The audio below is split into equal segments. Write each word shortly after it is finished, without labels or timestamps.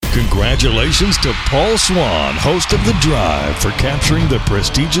Congratulations to Paul Swann, host of The Drive, for capturing the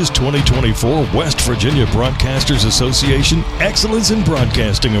prestigious 2024 West Virginia Broadcasters Association Excellence in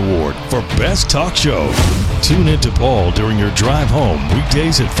Broadcasting Award for Best Talk Show. Tune in to Paul during your drive home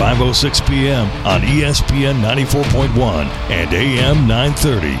weekdays at 5:06 p.m. on ESPN 94.1 and AM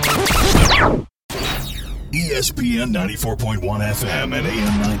 930. ESPN 94.1 FM and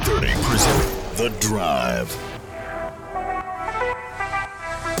AM 930 present The Drive.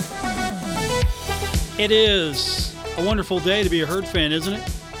 It is a wonderful day to be a Herd fan, isn't it?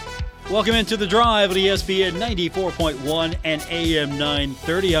 Welcome into The Drive at ESPN 94.1 and AM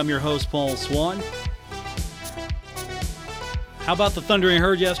 930. I'm your host, Paul Swann. How about the Thundering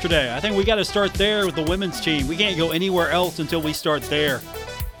Herd yesterday? I think we got to start there with the women's team. We can't go anywhere else until we start there.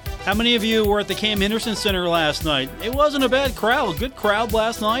 How many of you were at the Cam Henderson Center last night? It wasn't a bad crowd. Good crowd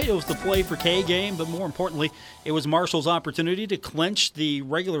last night. It was the Play for K game, but more importantly, it was Marshall's opportunity to clinch the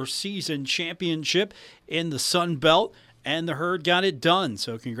regular season championship in the Sun Belt, and the Herd got it done.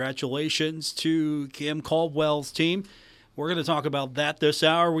 So congratulations to Kim Caldwell's team. We're going to talk about that this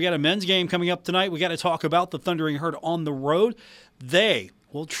hour. We got a men's game coming up tonight. We got to talk about the Thundering Herd on the road. They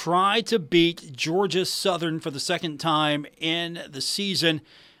will try to beat Georgia Southern for the second time in the season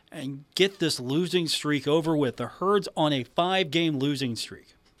and get this losing streak over with. The Herd's on a 5-game losing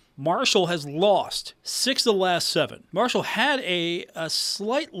streak. Marshall has lost 6 of the last 7. Marshall had a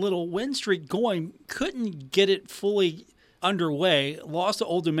slight little win streak going, couldn't get it fully underway, lost to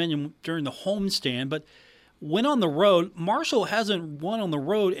Old Dominion during the homestand, but went on the road. Marshall hasn't won on the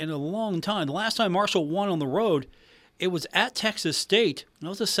road in a long time. The last time Marshall won on the road, it was at Texas State. That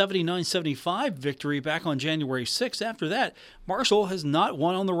was a 79-75 victory back on January 6th. After that, Marshall has not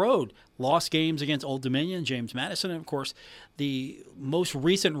won on the road. Lost games against Old Dominion, James Madison, and, of course, the most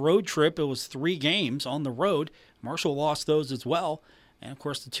recent road trip, it was 3 games on the road. Marshall lost those as well. And, of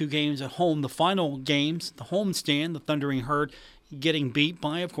course, the 2 games at home, the final games, the homestand, the Thundering Herd, getting beat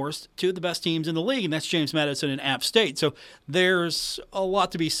by, of course, 2 of the best teams in the league, and that's James Madison and App State. So there's a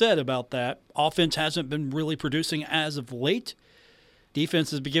lot to be said about that. Offense hasn't been really producing as of late.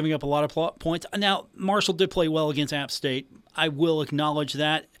 Defense has been giving up a lot of points. Now, Marshall did play well against App State. I will acknowledge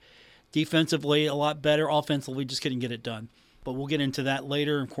that. Defensively, a lot better. Offensively, just couldn't get it done. But we'll get into that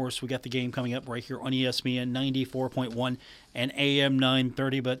later. Of course, we got the game coming up right here on ESPN 94.1 and AM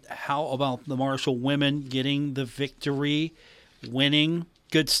 930. But how about the Marshall women getting the victory? Winning.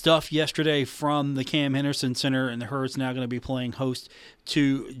 Good stuff yesterday from the Cam Henderson Center, and the Herd's now going to be playing host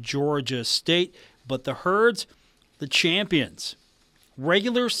to Georgia State. But the Herd's the champions,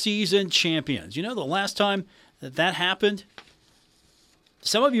 regular season champions. You know, the last time that happened,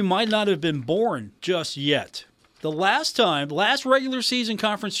 some of you might not have been born just yet. The last regular season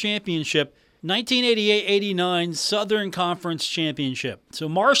conference championship, 1988-89 Southern Conference Championship. So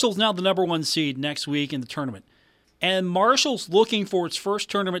Marshall's now the number 1 seed next week in the tournament. And Marshall's looking for its first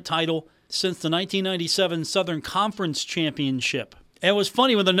tournament title since the 1997 Southern Conference Championship. And it was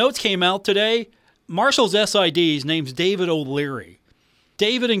funny, when the notes came out today, Marshall's SID's name's David O'Leary.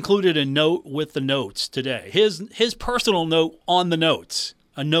 David included a note with the notes today, his personal note on the notes,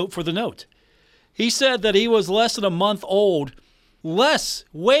 a note for the note. He said that he was less than a month old for the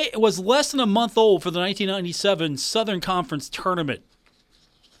 1997 Southern Conference Tournament.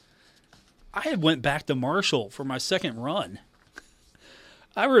 I had went back to Marshall for my second run.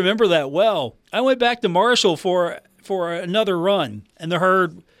 I remember that well. I went back to Marshall for another run, and the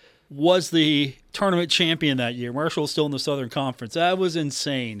Herd was the tournament champion that year. Marshall was still in the Southern Conference. That was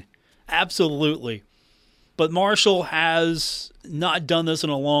insane. Absolutely. But Marshall has not done this in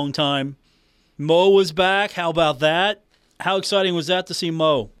a long time. Mo was back. How about that? How exciting was that to see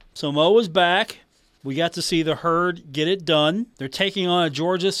Mo? So Mo was back. We got to see the Herd get it done. They're taking on a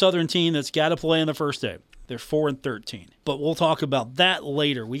Georgia Southern team that's got to play on the first day. They're 4-13. But we'll talk about that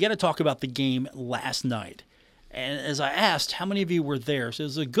later. We got to talk about the game last night. And as I asked, how many of you were there? So it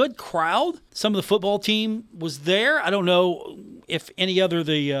was a good crowd. Some of the football team was there. I don't know if any other of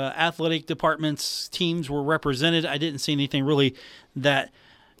the athletic department's teams were represented. I didn't see anything really that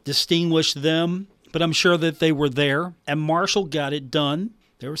distinguished them. But I'm sure that they were there. And Marshall got it done.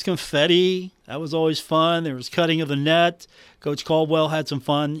 There was confetti. That was always fun. There was cutting of the net. Coach Caldwell had some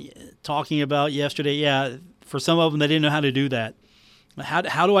fun talking about yesterday. Yeah, for some of them, they didn't know how to do that.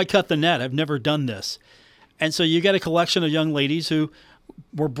 How do I cut the net? I've never done this. And so you got a collection of young ladies who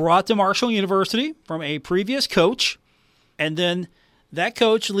were brought to Marshall University from a previous coach, and then that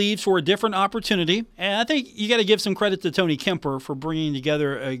coach leaves for a different opportunity. And I think you got to give some credit to Tony Kemper for bringing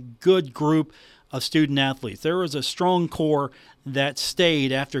together a good group of student athletes. There was a strong core that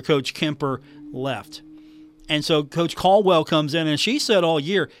stayed after Coach Kemper left. And so Coach Caldwell comes in, and she said all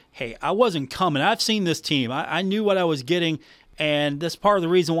year, hey, I wasn't coming. I've seen this team. I knew what I was getting, and that's part of the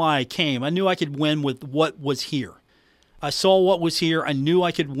reason why I came. I knew I could win with what was here. I saw what was here. I knew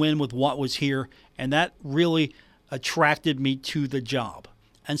I could win with what was here, and that really attracted me to the job.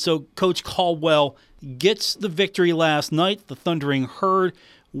 And so Coach Caldwell gets the victory last night. The Thundering Herd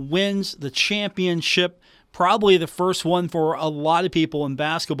wins the championship, probably the first one for a lot of people in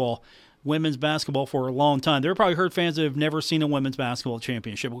basketball, women's basketball, for a long time. There are probably Herd fans that have never seen a women's basketball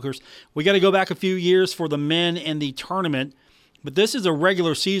championship. Of course, we got to go back a few years for the men in the tournament, but this is a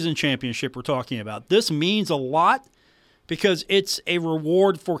regular season championship we're talking about. This means a lot because it's a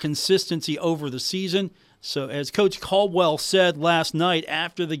reward for consistency over the season. So as Coach Caldwell said last night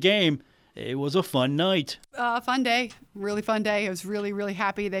after the game, it was a fun night. Fun day. Really fun day. I was really, really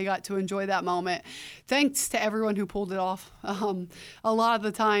happy they got to enjoy that moment. Thanks to everyone who pulled it off. A lot of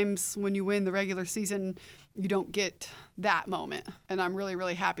the times when you win the regular season, you don't get that moment. And I'm really,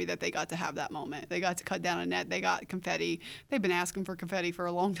 really happy that they got to have that moment. They got to cut down a net. They got confetti. They've been asking for confetti for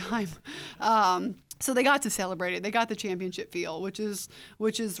a long time. So they got to celebrate it. They got the championship feel, which is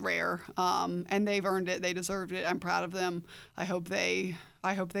rare, and they've earned it. They deserved it. I'm proud of them. I hope they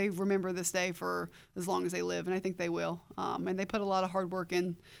remember this day for as long as they live, and I think they will. And they put a lot of hard work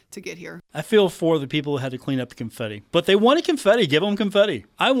in to get here. I feel for the people who had to clean up the confetti, but they wanted confetti. Give them confetti.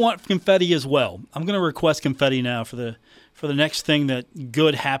 I want confetti as well. I'm going to request confetti now for the next thing that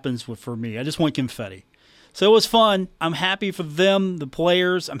good happens for me. I just want confetti. So it was fun. I'm happy for them, the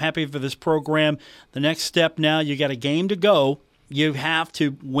players. I'm happy for this program. The next step now, you got a game to go. You have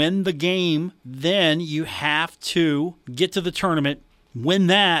to win the game. Then you have to get to the tournament, win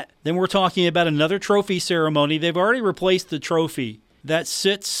that. Then we're talking about another trophy ceremony. They've already replaced the trophy that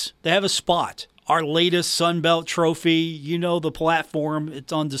sits. They have a spot. Our latest Sun Belt trophy, you know the platform.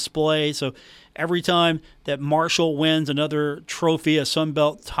 It's on display. So every time that Marshall wins another trophy, a Sun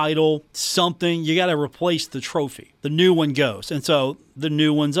Belt title, something, you got to replace the trophy. The new one goes. And so the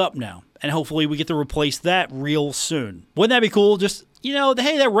new one's up now. And hopefully we get to replace that real soon. Wouldn't that be cool? Just, hey,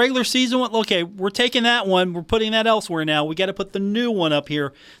 that regular season one, okay, we're taking that one. We're putting that elsewhere now. We got to put the new one up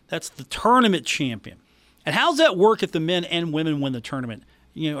here. That's the tournament champion. And how's that work if the men and women win the tournament?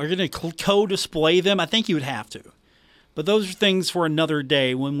 Are you going to co-display them? I think you would have to. But those are things for another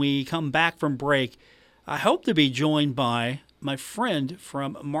day. When we come back from break, I hope to be joined by my friend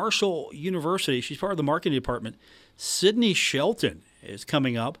from Marshall University. She's part of the marketing department. Sydney Shelton is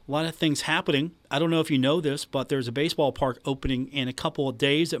coming up. A lot of things happening. I don't know if you know this, but there's a baseball park opening in a couple of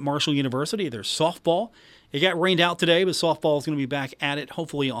days at Marshall University. There's softball. It got rained out today, but softball is going to be back at it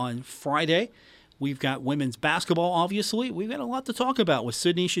hopefully on Friday. We've got women's basketball, obviously. We've got a lot to talk about with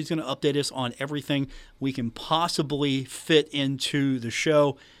Sydney. She's going to update us on everything we can possibly fit into the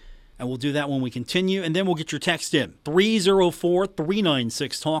show. And we'll do that when we continue. And then we'll get your text in.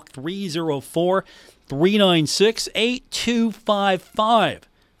 304-396-TALK, 304-396-8255.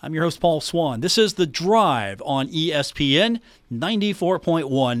 I'm your host, Paul Swan. This is The Drive on ESPN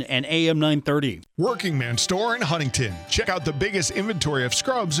 94.1 and AM 930. Working Man Store in Huntington. Check out the biggest inventory of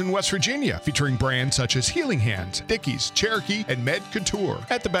scrubs in West Virginia, featuring brands such as Healing Hands, Dickies, Cherokee, and Med Couture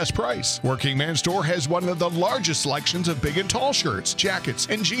at the best price. Working Man Store has one of the largest selections of big and tall shirts, jackets,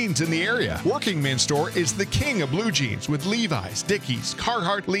 and jeans in the area. Working Man Store is the king of blue jeans with Levi's, Dickies,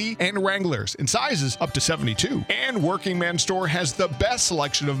 Carhartt, Lee, and Wranglers in sizes up to 72. And Working Man Store has the best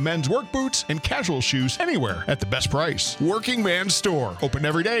selection of men's work boots and casual shoes anywhere at the best price. Working Man Store, open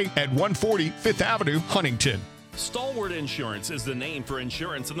every day at 140 5th Avenue, Huntington. Stalwart Insurance is the name for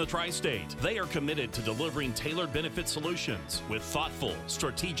insurance in the tri-state. They are committed to delivering tailored benefit solutions with thoughtful,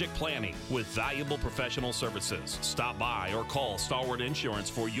 strategic planning with valuable professional services. Stop by or call Stalwart Insurance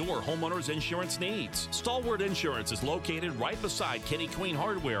for your homeowner's insurance needs. Stalwart Insurance is located right beside Kenny Queen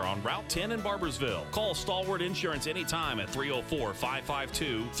Hardware on Route 10 in Barbersville. Call Stalwart Insurance anytime at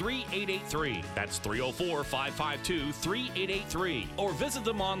 304-552-3883. That's 304-552-3883. Or visit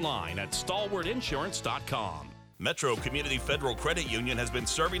them online at stalwartinsurance.com. Metro Community Federal Credit Union has been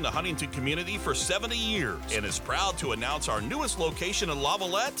serving the Huntington community for 70 years and is proud to announce our newest location in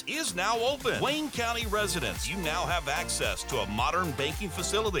Lavallette is now open. Wayne County residents, you now have access to a modern banking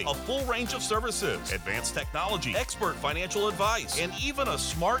facility, a full range of services, advanced technology, expert financial advice, and even a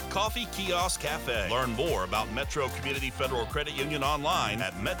smart coffee kiosk cafe. Learn more about Metro Community Federal Credit Union online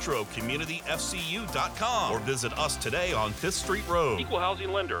at metrocommunityfcu.com or visit us today on 5th Street Road. Equal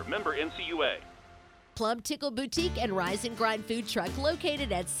housing lender, member NCUA. Plum Tickle Boutique and Rise and Grind Food Truck,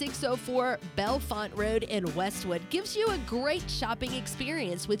 located at 604 Bellefonte Road in Westwood, gives you a great shopping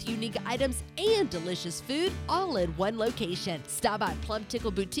experience with unique items and delicious food all in one location. Stop by Plum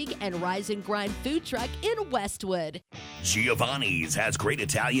Tickle Boutique and Rise and Grind Food Truck in Westwood. Giovanni's has great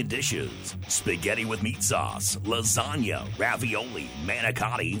Italian dishes: spaghetti with meat sauce, lasagna, ravioli,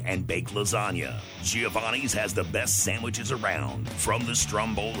 manicotti, and baked lasagna. Giovanni's has the best sandwiches around, from the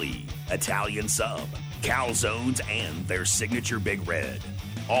stromboli, Italian sub, calzones, and their signature Big Red.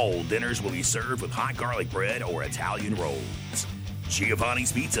 All dinners will be served with hot garlic bread or Italian rolls.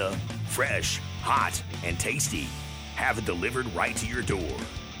 Giovanni's Pizza, fresh, hot, and tasty. Have it delivered right to your door.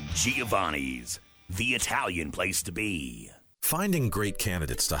 Giovanni's, the Italian place to be. Finding great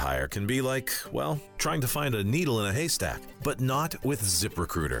candidates to hire can be like, well, trying to find a needle in a haystack, but not with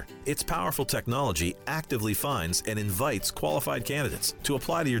ZipRecruiter. Its powerful technology actively finds and invites qualified candidates to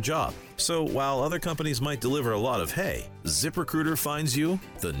apply to your job. So while other companies might deliver a lot of hay, ZipRecruiter finds you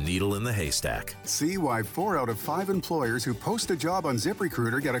the needle in the haystack. See why 4 out of 5 employers who post a job on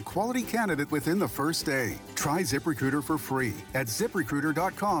ZipRecruiter get a quality candidate within the first day. Try ZipRecruiter for free at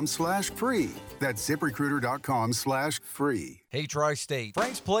ZipRecruiter.com/free. That's ZipRecruiter.com/free. Hey Tri-State,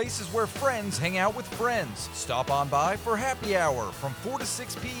 Frank's Place is where friends hang out with friends. Stop on by for happy hour from 4 to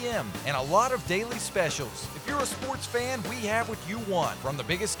 6 p.m. and a lot of daily specials. If you're a sports fan, we have what you want. From the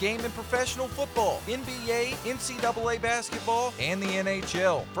biggest game in professional football, NBA, NCAA basketball, and the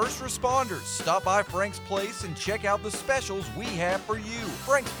NHL. First responders, stop by Frank's Place and check out the specials we have for you.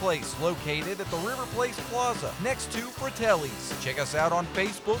 Frank's Place, located at the River Place Plaza, next to Fratelli's. Check us out on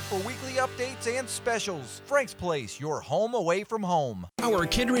Facebook for weekly updates and specials. Frank's Place, your home away from home. Our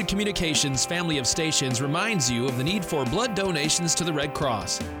Kindred Communications family of stations reminds you of the need for blood donations to the Red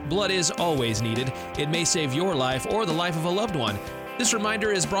Cross. Blood is always needed. It may save your life or the life of a loved one. This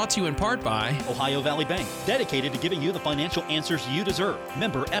reminder is brought to you in part by Ohio Valley Bank, dedicated to giving you the financial answers you deserve.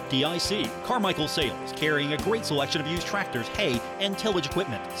 Member FDIC. Carmichael Sales, carrying a great selection of used tractors, hay, and tillage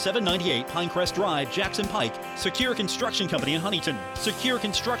equipment. 798 Pinecrest Drive, Jackson Pike. Secure Construction Company in Huntington. Secure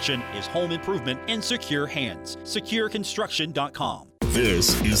Construction is home improvement in secure hands. SecureConstruction.com.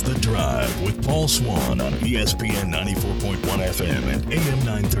 This is The Drive with Paul Swan on ESPN 94.1 FM and AM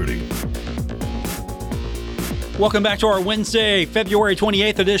 930. Welcome back to our Wednesday, February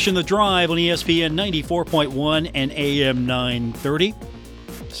 28th edition of The Drive on ESPN 94.1 and AM 930.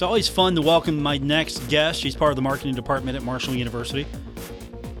 It's always fun to welcome my next guest. She's part of the marketing department at Marshall University.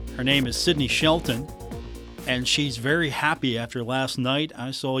 Her name is Sydney Shelton, and she's very happy after last night.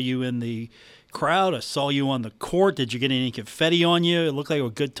 I saw you in the crowd. I saw you on the court. Did you get any confetti on you? It looked like a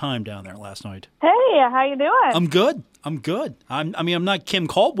good time down there last night. Hey, how you doing? I'm good. I'm not Kim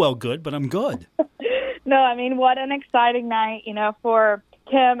Caldwell good, but I'm good. No, I mean, what an exciting night, for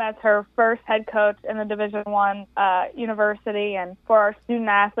Kim as her first head coach in a Division I university, and for our student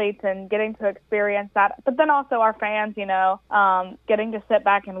athletes and getting to experience that. But then also our fans, getting to sit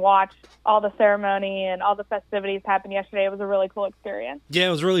back and watch all the ceremony and all the festivities happen yesterday. It was a really cool experience. Yeah,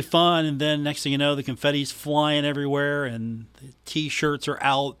 it was really fun. And then next thing you know, the confetti's flying everywhere and the T-shirts are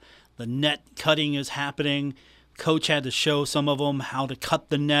out. The net cutting is happening. Coach had to show some of them how to cut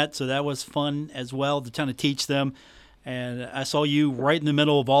the net, so that was fun as well to kind of teach them. And I saw you right in the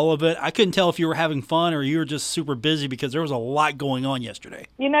middle of all of it. I couldn't tell if you were having fun or you were just super busy because there was a lot going on yesterday.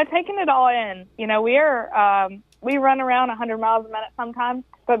 Taking it all in. We run around 100 miles a minute sometimes,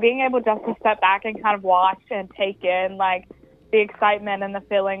 but being able just to step back and kind of watch and take in, the excitement and the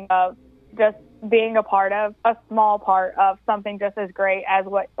feeling of just being a part of, a small part of something just as great as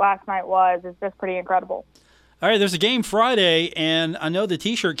what last night was, is just pretty incredible. All right, there's a game Friday, and I know the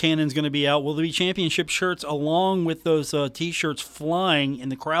T-shirt cannon's going to be out. Will there be championship shirts along with those T-shirts flying in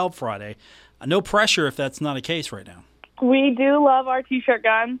the crowd Friday? No pressure if that's not a case right now. We do love our T-shirt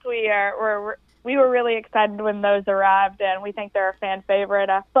guns. We were really excited when those arrived, and we think they're a fan favorite.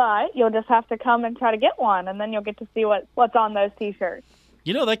 But you'll just have to come and try to get one, and then you'll get to see what's on those T-shirts.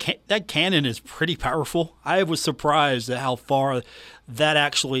 That cannon is pretty powerful. I was surprised at how far that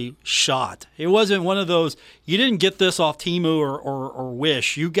actually shot. It wasn't one of those, you didn't get this off Temu or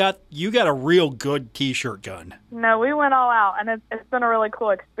Wish. You got a real good T-shirt gun. No, we went all out, and it's been a really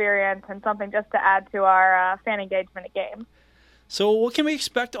cool experience and something just to add to our fan engagement at games. So what can we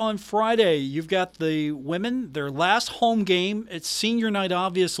expect on Friday? You've got the women, their last home game. It's senior night,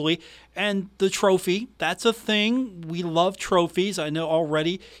 obviously, and the trophy. That's a thing. We love trophies. I know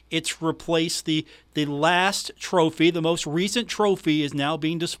already it's replaced the last trophy. The most recent trophy is now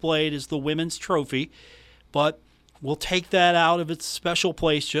being displayed as the women's trophy. But we'll take that out of its special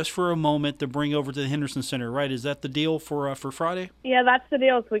place just for a moment to bring over to the Henderson Center, right? Is that the deal for Friday? Yeah, that's the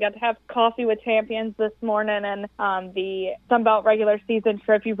deal. So we got to have coffee with champions this morning, and the Sunbelt regular season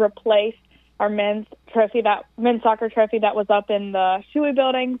trophy replaced our men's soccer trophy that was up in the Shuey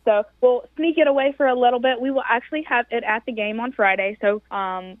building. So we'll sneak it away for a little bit. We will actually have it at the game on Friday. So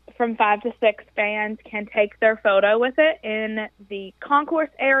from 5 to 6, fans can take their photo with it in the concourse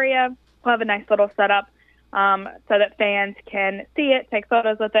area. We'll have a nice little setup so that fans can see it, take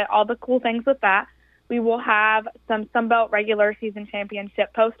photos with it, all the cool things with that. We will have some Sunbelt regular season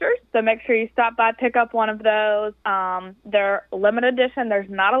championship posters. So make sure you stop by, pick up one of those. They're limited edition. There's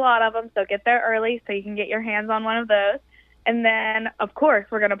not a lot of them, so get there early so you can get your hands on one of those. And then, of course,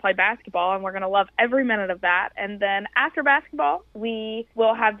 we're going to play basketball, and we're going to love every minute of that. And then after basketball, we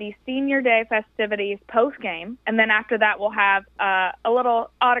will have the Senior Day festivities post-game. And then after that, we'll have a little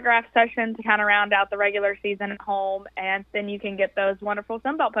autograph session to kind of round out the regular season at home. And then you can get those wonderful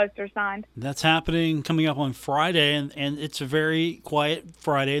Sunbelt posters signed. That's happening coming up on Friday, and it's a very quiet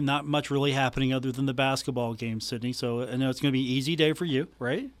Friday. Not much really happening other than the basketball game, Sydney. So I know it's going to be an easy day for you,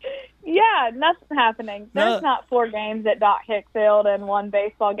 right? Yeah, nothing happening. There's not 4 games at Dot Hickfield and 1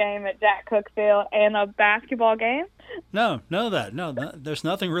 baseball game at Jack Cook Field and a basketball game. No, there's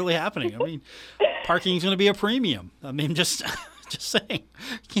nothing really happening. I mean, parking's going to be a premium. I mean, just saying,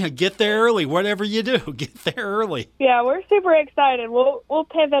 get there early. Whatever you do, get there early. Yeah, we're super excited. We'll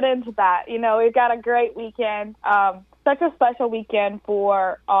pivot into that. We've got a great weekend. Such a special weekend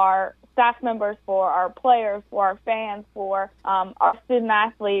for our staff members, for our players, for our fans, for our student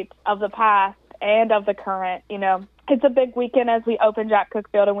athletes of the past and of the current. It's a big weekend as we open Jack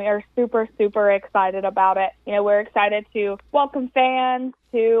Cook Field, and we are super, super excited about it. We're excited to welcome fans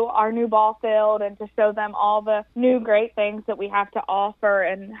to our new ball field and to show them all the new great things that we have to offer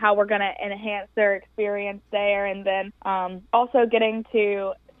and how we're going to enhance their experience there. And then also getting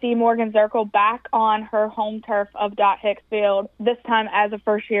to see Morgan Zirkle back on her home turf of Dot Hicksfield, this time as a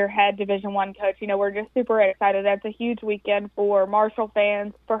first-year head Division I coach. We're just super excited. That's a huge weekend for Marshall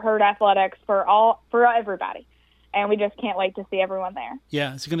fans, for Herd Athletics, for everybody. And we just can't wait to see everyone there.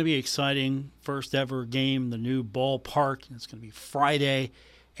 Yeah, it's going to be exciting. First ever game, the new ballpark. It's going to be Friday,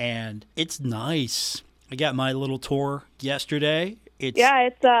 and it's nice. I got my little tour yesterday. It's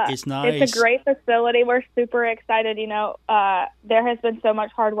nice. It's a great facility. We're super excited. There has been so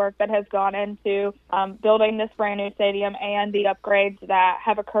much hard work that has gone into building this brand new stadium and the upgrades that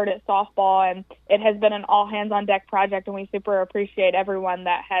have occurred at softball, and it has been an all hands on deck project, and we super appreciate everyone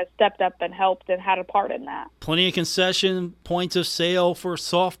that has stepped up and helped and had a part in that. Plenty of concession points of sale for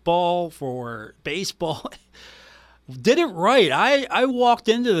softball, for baseball. Did it right. I walked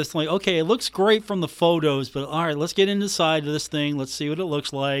into this like, okay, it looks great from the photos, but all right, let's get inside of this thing. Let's see what it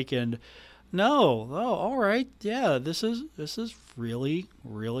looks like. And all right, yeah, this is really,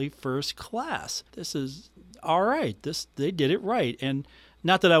 really first class. This is all right. They did it right. And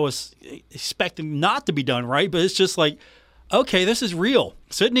not that I was expecting not to be done right, but it's just like, okay, this is real.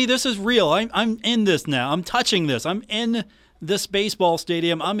 Sydney, this is real. I'm in this now. I'm touching this. I'm in this baseball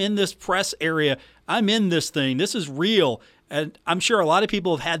stadium. I'm in this press area. I'm in this thing. This is real. And I'm sure a lot of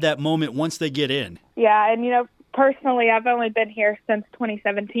people have had that moment once they get in. Yeah, and personally, I've only been here since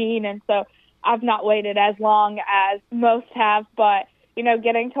 2017, and so I've not waited as long as most have, but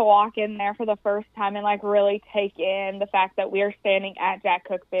getting to walk in there for the first time and really take in the fact that we are standing at Jack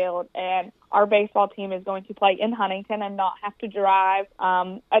Cook Field and our baseball team is going to play in Huntington and not have to drive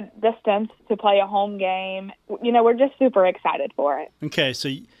a distance to play a home game. We're just super excited for it. Okay, so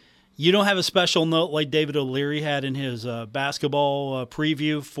you don't have a special note like David O'Leary had in his basketball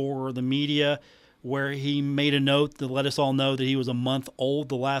preview for the media, where he made a note to let us all know that he was a month old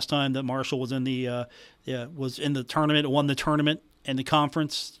the last time that Marshall was in the tournament, won the tournament and the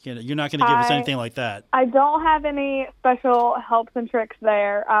conference. You're not going to give us anything like that. I don't have any special helps and tricks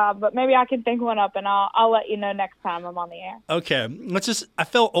there, but maybe I can think one up, and I'll let you know next time I'm on the air. Okay, I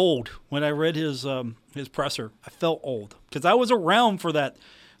felt old when I read his presser. I felt old because I was around for that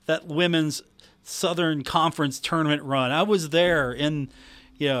women's Southern Conference tournament run. I was there, and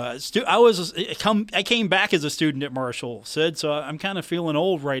I came back as a student at Marshall, Sid, so I'm kind of feeling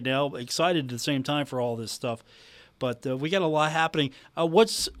old right now, excited at the same time for all this stuff. But we got a lot happening.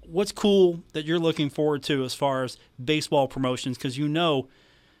 What's cool that you're looking forward to as far as baseball promotions? Because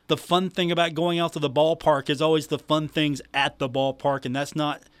the fun thing about going out to the ballpark is always the fun things at the ballpark, and that's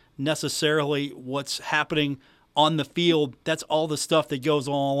not necessarily what's happening on the field. That's all the stuff that goes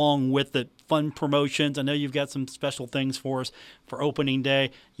along with it. Fun promotions. I know you've got some special things for us for opening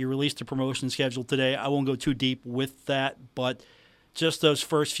day. You released a promotion schedule today. I won't go too deep with that, but just those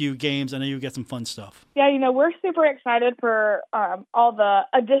first few games? I know you get some fun stuff. Yeah, we're super excited for all the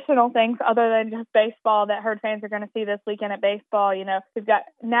additional things other than just baseball that Herd fans are going to see this weekend at baseball. We've got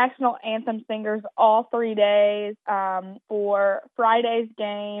national anthem singers all 3 days. For Friday's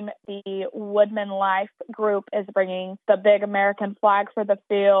game, the Woodman Life group is bringing the big American flag for the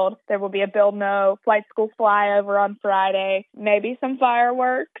field. There will be a Build No Flight School flyover on Friday, maybe some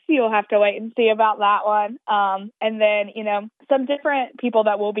fireworks. You'll have to wait and see about that one. And then, some different people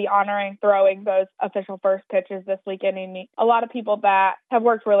that will be honoring throwing those official first pitches this weekend. And a lot of people that have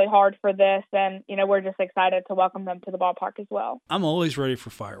worked really hard for this, and, we're just excited to welcome them to the ballpark as well. I'm always ready for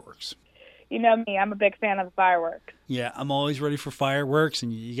fireworks. You know me, I'm a big fan of the fireworks. Yeah, I'm always ready for fireworks,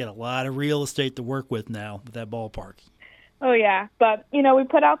 and you get a lot of real estate to work with now at that ballpark. Oh, yeah. But, we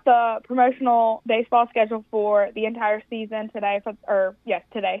put out the promotional baseball schedule for the entire season today, for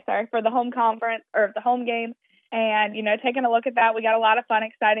the home conference or the home game. And, taking a look at that, we got a lot of fun,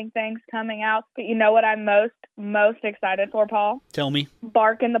 exciting things coming out. But you know what I'm most excited for, Paul? Tell me.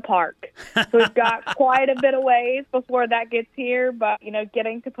 Bark in the Park. So we've got quite a bit of ways before that gets here. But,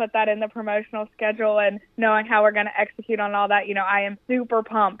 getting to put that in the promotional schedule and knowing how we're going to execute on all that, I am super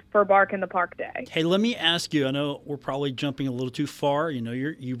pumped for Bark in the Park Day. Hey, let me ask you, I know we're probably jumping a little too far.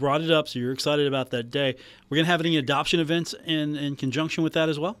 You brought it up, so you're excited about that day. We're going to have any adoption events in conjunction with that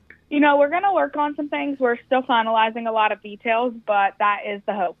as well? We're going to work on some things. We're still finalizing a lot of details, but that is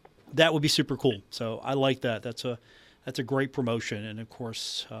the hope. That would be super cool. So I like that. That's a great promotion. And, of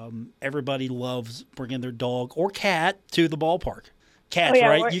course, everybody loves bringing their dog or cat to the ballpark. Cats,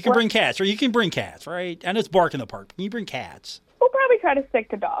 right? You can bring cats, or you can bring cats, right? And it's Bark in the Park. Can you bring cats? We'll probably try to stick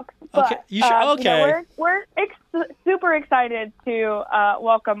to dogs. But, okay. You should, okay. We're super excited to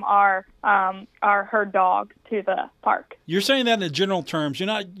welcome our herd dog to the park. You're saying that in general terms.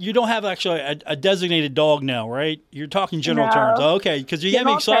 You don't have actually a designated dog now, right? You're talking general terms. Okay, because you get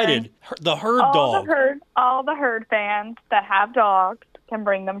me excited. The herd dog. All the herd fans that have dogs can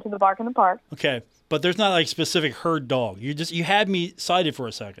bring them to the Bark in the Park. Okay. But there's not like specific herd dog. You had me excited for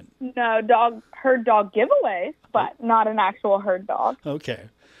a second. No, herd dog giveaways, but not an actual herd dog. Okay.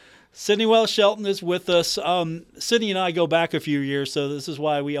 Sydney Wells Shelton is with us. Sydney and I go back a few years, so this is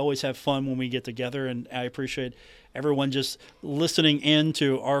why we always have fun when we get together, and I appreciate everyone just listening in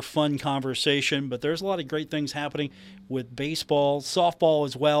to our fun conversation. But there's a lot of great things happening with baseball, softball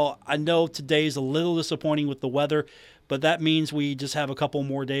as well. I know today's a little disappointing with the weather, but that means we just have a couple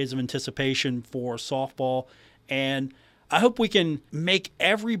more days of anticipation for softball. And I hope we can make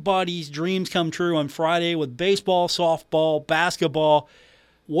everybody's dreams come true on Friday with baseball, softball, basketball.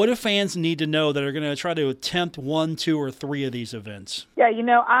 What do fans need to know that are going to try to attempt 1, 2, or 3 of these events? Yeah,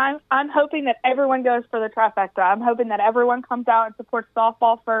 I'm hoping that everyone goes for the trifecta. I'm hoping that everyone comes out and supports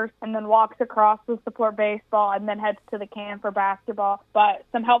softball first and then walks across to support baseball and then heads to the can for basketball. But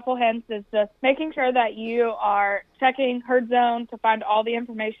some helpful hints is just making sure that you are checking Herd Zone to find all the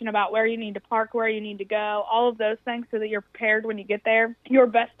information about where you need to park, where you need to go, all of those things so that you're prepared when you get there. Your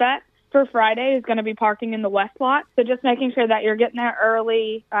best bet for Friday is going to be parking in the west lot. So just making sure that you're getting there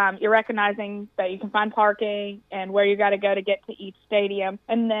early, you're recognizing that you can find parking and where you got to go to get to each stadium.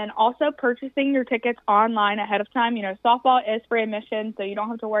 And then also purchasing your tickets online ahead of time. Softball is free admission, so you don't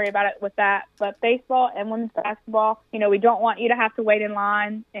have to worry about it with that. But baseball and women's basketball, we don't want you to have to wait in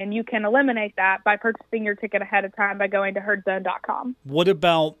line, and you can eliminate that by purchasing your ticket ahead of time by going to herdzone.com. What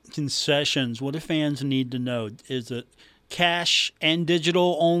about concessions? What do fans need to know? Is it cash and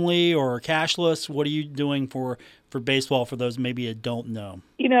digital only or cashless? What are you doing for baseball for those maybe that don't know?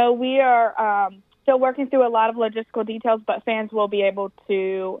 We are still working through a lot of logistical details, but fans will be able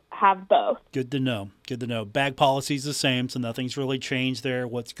to have both. Good to know. Bag policy is the same, so nothing's really changed there.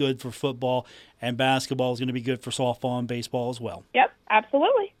 What's good for football and basketball is going to be good for softball and baseball as well. Yep,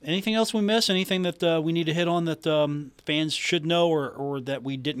 absolutely. Anything else we missed? Anything that we need to hit on that fans should know or that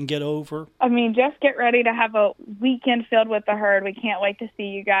we didn't get over? Just get ready to have a weekend filled with the herd. We can't wait to see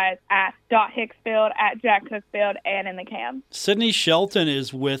you guys at Dot Hicks Field, at Jack Cook Field, and in the CAM. Sydney Shelton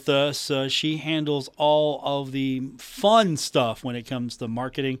is with us. She handles all of the fun stuff when it comes to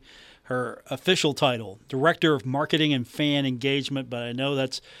marketing. Her official title, Director of Marketing and Fan Engagement, but I know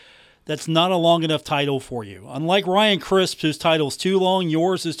that's not a long enough title for you. Unlike Ryan Crisp, whose title's too long,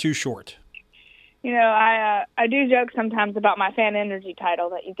 yours is too short. I do joke sometimes about my fan energy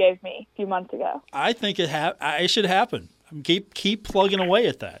title that you gave me a few months ago. I think it should happen. Keep plugging away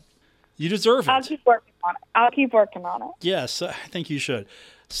at that. You deserve it. I'll keep working on it. Yes, I think you should.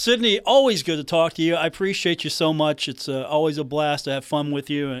 Sydney, always good to talk to you. I appreciate you so much. It's always a blast to have fun with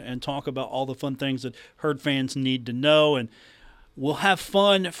you and talk about all the fun things that Herd fans need to know. And We'll have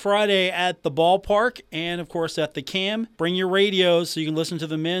fun Friday at the ballpark and, of course, at the Cam. Bring your radios so you can listen to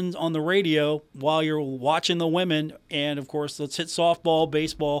the men on the radio while you're watching the women. And, of course, let's hit softball,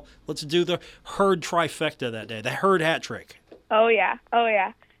 baseball. Let's do the herd trifecta that day, the herd hat trick. Oh, yeah. Oh,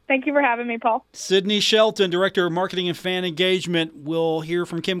 yeah. Thank you for having me, Paul. Sydney Shelton, Director of Marketing and Fan Engagement. We'll hear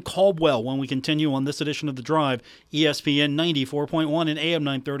from Kim Caldwell when we continue on this edition of The Drive, ESPN 94.1 and AM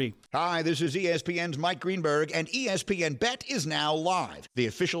 930. Hi, this is ESPN's Mike Greenberg, and ESPN Bet is now live. The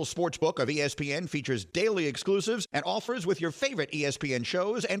official sportsbook of ESPN features daily exclusives and offers with your favorite ESPN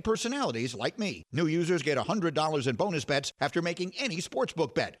shows and personalities like me. New users get $100 in bonus bets after making any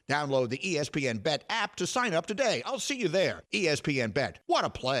sportsbook bet. Download the ESPN Bet app to sign up today. I'll see you there. ESPN Bet. What a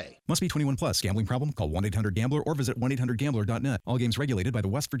play. Must be 21 plus. Gambling problem? Call 1-800-GAMBLER or visit 1-800-GAMBLER.net. All games regulated by the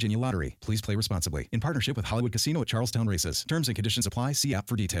West Virginia Lottery. Please play responsibly. In partnership with Hollywood Casino at Charlestown Races. Terms and conditions apply. See app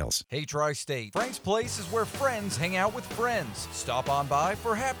for details. Hey, Tri-State. Frank's Place is where friends hang out with friends. Stop on by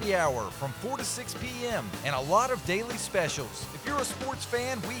for happy hour from 4 to 6 p.m. and a lot of daily specials. If you're a sports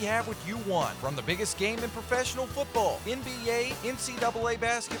fan, we have what you want. From the biggest game in professional football, NBA, NCAA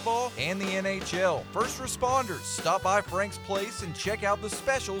basketball, and the NHL. First responders, stop by Frank's Place and check out the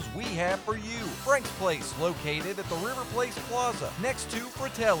specials we have for you. Frank's Place, located at the River Place Plaza, next to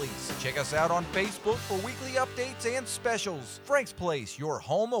Fratelli's. Check us out on Facebook for weekly updates and specials. Frank's Place, your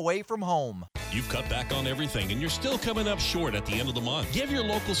home away from home. You've cut back on everything and you're still coming up short at the end of the month. Give your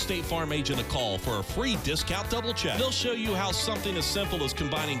local State Farm agent a call for a free discount double check. They'll show you how something as simple as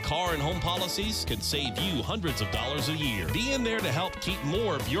combining car and home policies can save you hundreds of dollars a year. Being there to help keep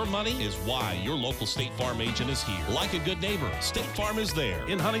more of your money is why your local State Farm agent is here. Like a good neighbor, State Farm is there.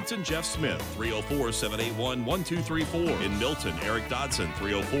 In Huntington, Jeff Smith, 304-781-1234. In Milton, Eric Dodson,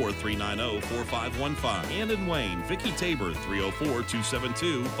 304-390-4515. And in Wayne, Vicki Tabor,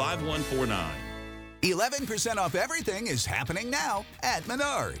 304-272-5149. 11% off everything is happening now at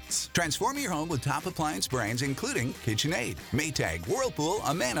Menards. Transform your home with top appliance brands including KitchenAid, Maytag, Whirlpool,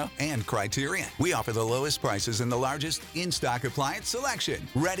 Amana, and Criterion. We offer the lowest prices and the largest in-stock appliance selection.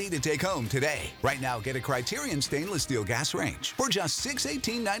 Ready to take home today. Right now, get a Criterion stainless steel gas range for just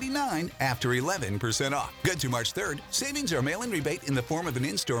 $618.99 after 11% off. Good to March 3rd, savings or mail-in rebate in the form of an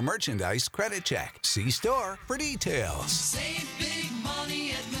in-store merchandise credit check. See store for details. Save big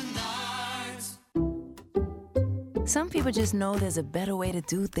money at Menards. Some people just know there's a better way to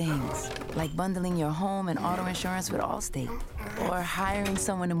do things, like bundling your home and auto insurance with Allstate, or hiring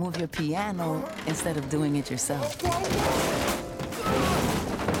someone to move your piano instead of doing it yourself.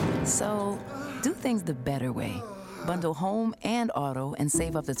 So, do things the better way. Bundle home and auto and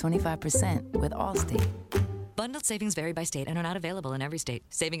save up to 25% with Allstate. Bundled savings vary by state and are not available in every state.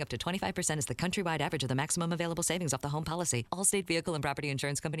 Saving up to 25% is the countrywide average of the maximum available savings off the home policy. Allstate Vehicle and Property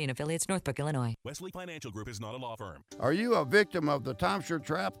Insurance Company and affiliates, Northbrook, Illinois. Wesley Financial Group is not a law firm. Are you a victim of the timeshare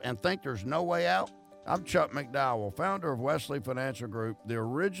trap and think there's no way out? I'm Chuck McDowell, founder of Wesley Financial Group, the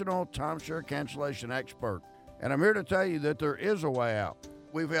original timeshare cancellation expert. And I'm here to tell you that there is a way out.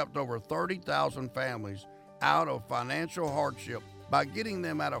 We've helped over 30,000 families out of financial hardship by getting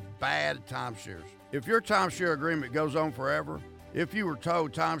them out of bad timeshares. If your timeshare agreement goes on forever, if you were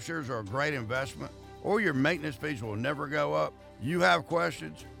told timeshares are a great investment, or your maintenance fees will never go up, you have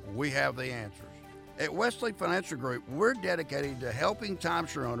questions, we have the answers. At Wesley Financial Group, we're dedicated to helping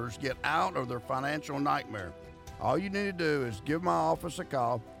timeshare owners get out of their financial nightmare. All you need to do is give my office a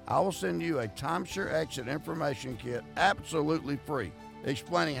call. I will send you a timeshare exit information kit absolutely free,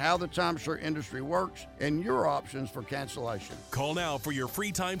 explaining how the timeshare industry works and your options for cancellation. Call now for your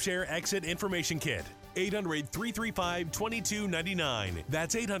free timeshare exit information kit. 800-335-2299.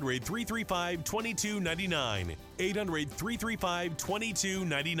 That's 800-335-2299.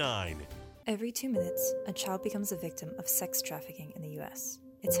 800-335-2299. Every 2 minutes, a child becomes a victim of sex trafficking in the U.S.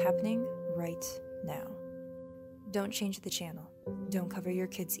 It's happening right now. Don't change the channel. Don't cover your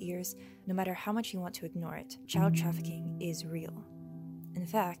kids' ears. No matter how much you want to ignore it, child trafficking is real. In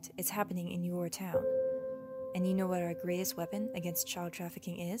fact, it's happening in your town. And you know what our greatest weapon against child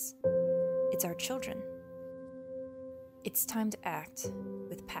trafficking is? It's our children. It's time to act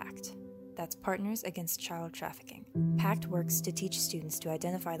with PACT. That's Partners Against Child Trafficking. PACT works to teach students to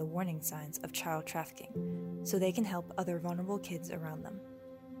identify the warning signs of child trafficking so they can help other vulnerable kids around them.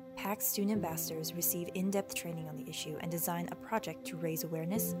 PACT student ambassadors receive in-depth training on the issue and design a project to raise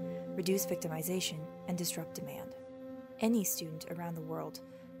awareness, reduce victimization, and disrupt demand. Any student around the world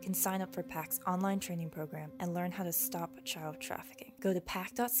can sign up for PACT's online training program and learn how to stop child trafficking. Go to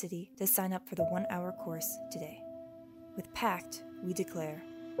pact.city to sign up for the 1-hour course today. With PACT, we declare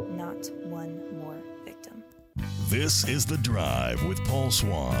not one more victim. This is The Drive with Paul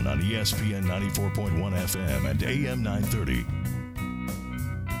Swan on ESPN 94.1 FM and AM 930.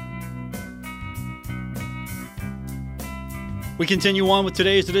 We continue on with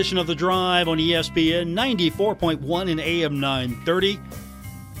today's edition of The Drive on ESPN 94.1 and AM 930.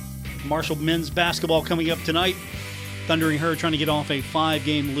 Marshall men's basketball coming up tonight. Thundering Herd trying to get off a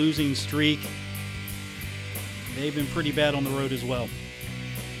 5-game losing streak. They've been pretty bad on the road as well.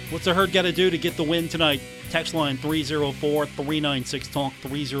 What's the Herd got to do to get the win tonight? Text line 304-396-TALK,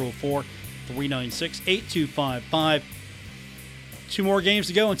 304-396-8255. 2 more games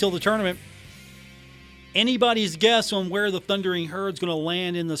to go until the tournament. Anybody's guess on where the Thundering Herd's going to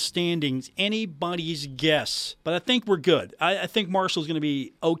land in the standings. Anybody's guess. But I think we're good. I think Marshall's going to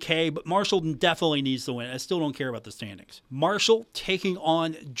be okay, but Marshall definitely needs to win. I still don't care about the standings. Marshall taking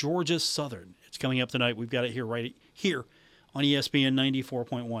on Georgia Southern. It's coming up tonight. We've got it here right here on ESPN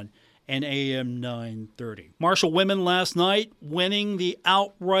 94.1 and AM 930. Marshall women last night winning the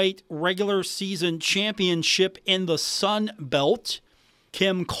outright regular season championship in the Sun Belt.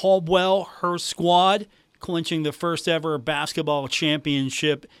 Kim Caldwell, her squad, clinching the first ever basketball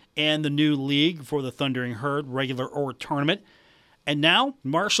championship and the new league for the Thundering Herd, regular or tournament. And now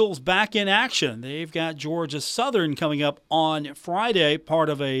Marshall's back in action. They've got Georgia Southern coming up on Friday, part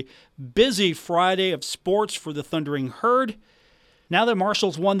of a busy Friday of sports for the Thundering Herd. Now that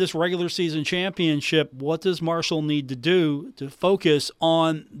Marshall's won this regular season championship, what does Marshall need to do to focus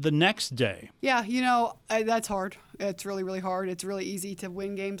on the next day? Yeah, that's hard. It's really, really hard. It's really easy to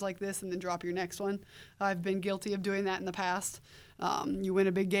win games like this and then drop your next one. I've been guilty of doing that in the past. You win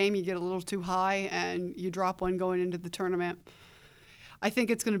a big game, you get a little too high, and you drop one going into the tournament. I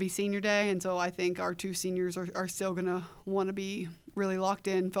think it's going to be senior day, and so I think our 2 seniors are still going to want to be really locked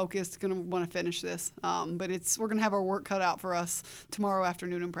in, focused, going to want to finish this. But we're going to have our work cut out for us tomorrow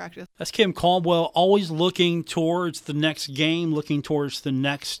afternoon in practice. That's Kim Caldwell, always looking towards the next game, looking towards the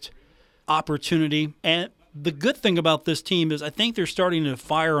next opportunity. And the good thing about this team is I think they're starting to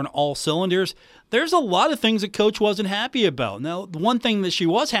fire on all cylinders. There's a lot of things that Coach wasn't happy about. Now, the one thing that she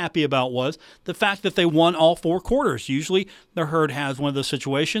was happy about was the fact that they won all 4 quarters. Usually, the Herd has one of those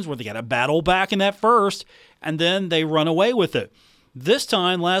situations where they got to battle back in that first, and then they run away with it. This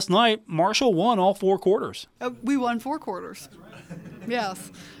time, last night, Marshall won all 4 quarters. We won 4 quarters.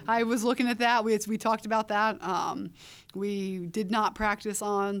 Yes. I was looking at that. We talked about that. We did not practice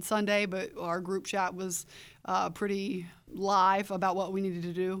on Sunday, but our group chat was pretty live about what we needed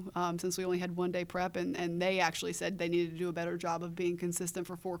to do since we only had 1 day prep, and they actually said they needed to do a better job of being consistent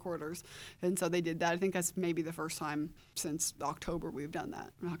for 4 quarters. And so they did that. I think that's maybe the first time since October we've done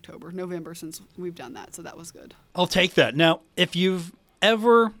that. November since we've done that, so that was good. I'll take that. Now, if you've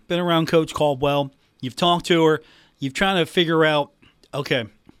ever been around Coach Caldwell, you've talked to her, you've tried to figure out, okay,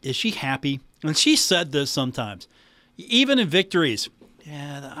 is she happy? And she said this sometimes. Even in victories,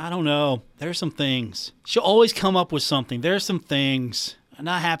 yeah, I don't know. There's some things. She'll always come up with something. There's some things. I'm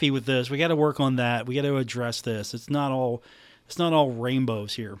not happy with this. We got to work on that. We got to address this. It's not all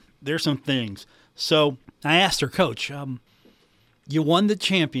rainbows here. There's some things. So I asked her, Coach, you won the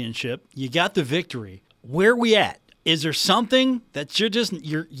championship. You got the victory. Where are we at? Is there something that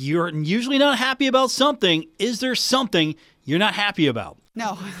you're usually not happy about something? Is there something you're not happy about?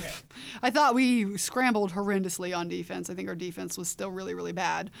 No. I thought we scrambled horrendously on defense. I think our defense was still really, really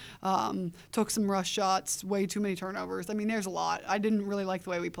bad. Took some rush shots, way too many turnovers. I mean, there's a lot. I didn't really like the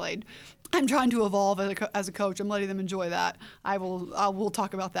way we played. I'm trying to evolve as a coach. I'm letting them enjoy that. We'll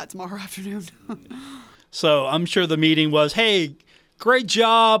talk about that tomorrow afternoon. So I'm sure the meeting was, hey, great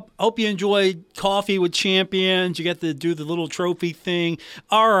job. Hope you enjoyed coffee with champions. You got to do the little trophy thing.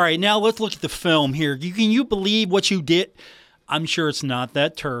 All right, now let's look at the film here. Can you believe what you did? I'm sure it's not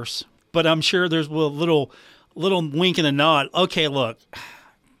that terse, but I'm sure there's a little wink and a nod. Okay, look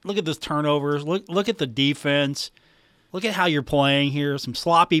at this turnovers. Look at the defense. Look at how you're playing here. Some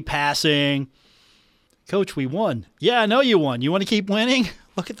sloppy passing. Coach, we won. Yeah, I know you won. You want to keep winning?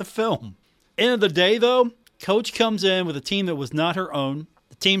 Look at the film. End of the day, though, Coach comes in with a team that was not her own,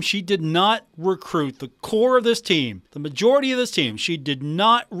 the team she did not recruit, the core of this team, the majority of this team, she did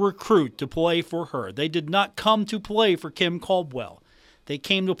not recruit to play for her. They did not come to play for Kim Caldwell. They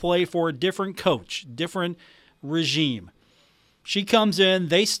came to play for a different coach, different regime. She comes in,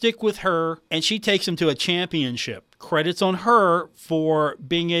 they stick with her, and she takes them to a championship. Credits on her for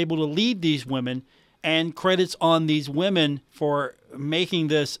being able to lead these women, and credits on these women for making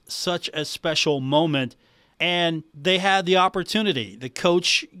this such a special moment. And they had the opportunity. The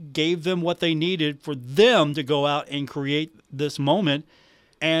coach gave them what they needed for them to go out and create this moment.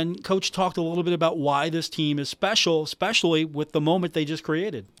 And Coach talked a little bit about why this team is special, especially with the moment they just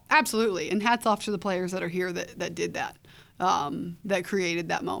created. Absolutely. And hats off to the players that are here that did that, that created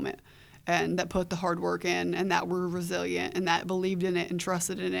that moment and that put the hard work in and that were resilient and that believed in it and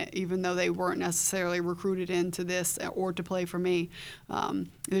trusted in it, even though they weren't necessarily recruited into this or to play for me.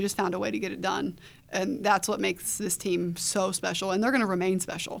 They just found a way to get it done. And that's what makes this team so special. And they're going to remain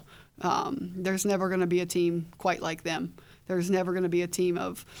special. There's never going to be a team quite like them. There's never going to be a team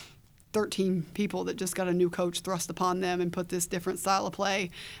of 13 people that just got a new coach thrust upon them and put this different style of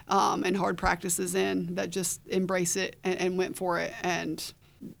play and hard practices in that just embrace it and went for it and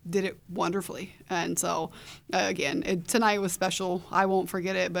did it wonderfully. And so, again, tonight was special. I won't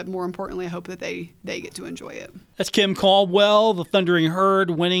forget it, but more importantly, I hope that they get to enjoy it. That's Kim Caldwell, the Thundering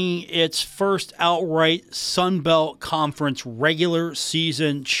Herd, winning its first outright Sun Belt Conference regular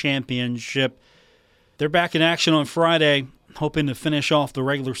season championship. They're back in action on Friday, hoping to finish off the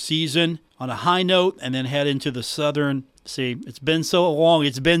regular season on a high note and then head into the Southern. See, it's been so long.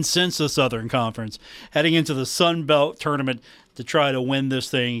 It's been since the Southern Conference. Heading into the Sun Belt tournament to try to win this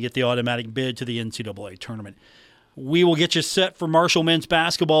thing and get the automatic bid to the NCAA tournament. We will get you set for Marshall men's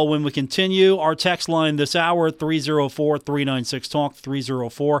basketball when we continue. Our text line this hour,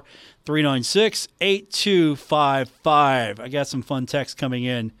 304-396-TALK, 304-396-8255. I got some fun texts coming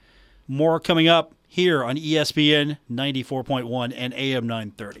in. More coming up here on ESPN 94.1 and AM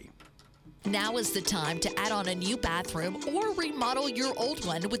 930. Now is the time to add on a new bathroom or remodel your old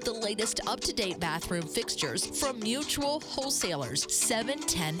one with the latest up-to-date bathroom fixtures from Mutual Wholesalers,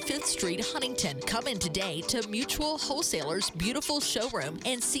 710 5th Street, Huntington. Come in today to Mutual Wholesalers' beautiful showroom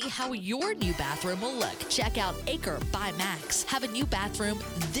and see how your new bathroom will look. Check out Acre by Max. Have a new bathroom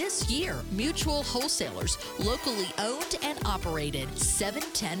this year. Mutual Wholesalers, locally owned and operated,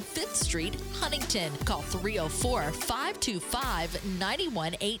 710 5th Street, Huntington. Call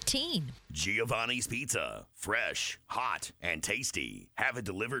 304-525-9118. Giovanni's Pizza. Fresh, hot, and tasty. Have it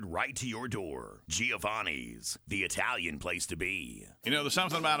delivered right to your door. Giovanni's, the Italian place to be. You know, there's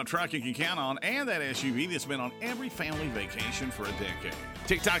something about a truck you can count on and that SUV that's been on every family vacation for a decade.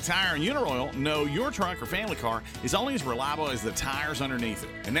 TikTok Tire and Uniroyal know your truck or family car is only as reliable as the tires underneath it.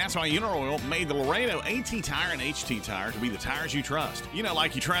 And that's why Uniroyal made the Laredo AT Tire and HT Tire to be the tires you trust. You know,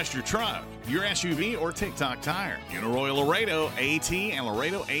 like you trust your truck, your SUV, or TikTok Tire. Uniroyal Laredo AT and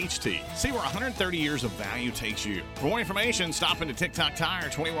Laredo HT. See where 130 years of value takes you. For more information, stop into TikTok Tire,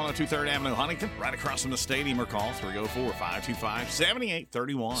 2102 3rd Avenue, Huntington, right across from the stadium, or call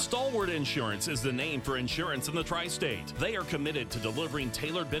 304-525-7831. Stalwart Insurance is the name for insurance in the tri-state. They are committed to delivering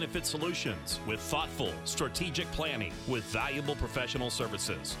tailored benefit solutions with thoughtful, strategic planning with valuable professional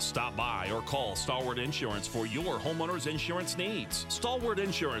services. Stop by or call Stalwart Insurance for your homeowner's insurance needs. Stalwart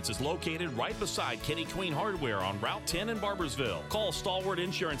Insurance is located right beside Kitty Queen Hardware on Route 10 in Barbersville. Call Stalwart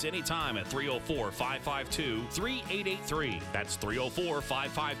Insurance anytime at 304-552-3883. That's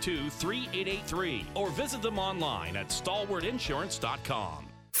 304-552-3883. Or visit them online at stalwartinsurance.com.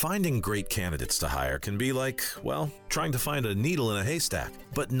 Finding great candidates to hire can be like, well, trying to find a needle in a haystack,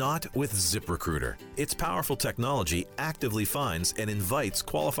 but not with ZipRecruiter. Its powerful technology actively finds and invites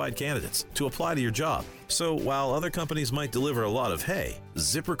qualified candidates to apply to your job. So while other companies might deliver a lot of hay,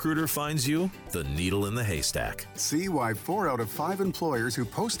 ZipRecruiter finds you the needle in the haystack. See why 4 out of 5 employers who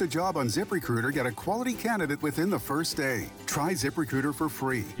post a job on ZipRecruiter get a quality candidate within the first day. Try ZipRecruiter for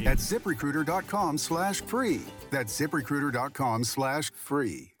free at ZipRecruiter.com/free. That's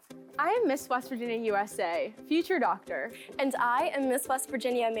ZipRecruiter.com/free. I am Miss West Virginia USA, future doctor. And I am Miss West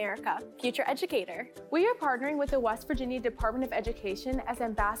Virginia America, future educator. We are partnering with the West Virginia Department of Education as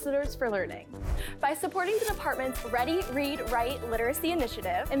ambassadors for learning. By supporting the department's Ready, Read, Write Literacy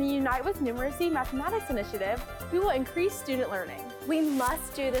Initiative and the Unite with Numeracy Mathematics Initiative, we will increase student learning. We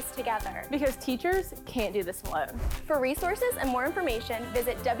must do this together. Because teachers can't do this alone. For resources and more information,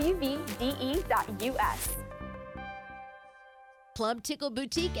 visit wvde.us. Plum Tickle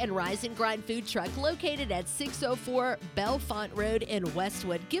Boutique and Rise and Grind Food Truck, located at 604 Bellefonte Road in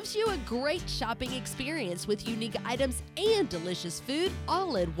Westwood, gives you a great shopping experience with unique items and delicious food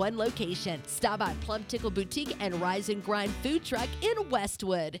all in one location. Stop by Plum Tickle Boutique and Rise and Grind Food Truck in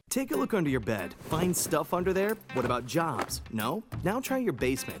Westwood. Take a look under your bed. Find stuff under there? What about jobs? No? Now try your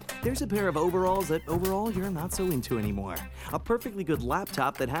basement. There's a pair of overalls that overall you're not so into anymore. A perfectly good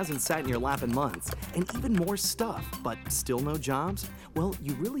laptop that hasn't sat in your lap in months. And even more stuff, but still no job. jobs? Well,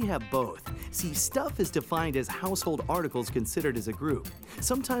 you really have both. See, stuff is defined as household articles considered as a group.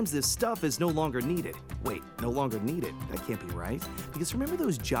 Sometimes this stuff is no longer needed. Wait, no longer needed? That can't be right. Because remember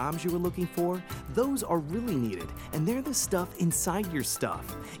those jobs you were looking for? Those are really needed, and they're the stuff inside your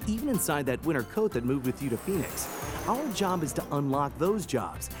stuff. Even inside that winter coat that moved with you to Phoenix. Our job is to unlock those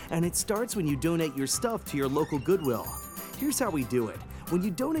jobs, and it starts when you donate your stuff to your local Goodwill. Here's how we do it. When you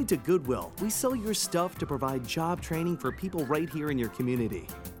donate to Goodwill, we sell your stuff to provide job training for people right here in your community.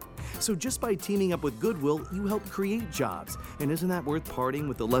 So just by teaming up with Goodwill, you help create jobs. And isn't that worth parting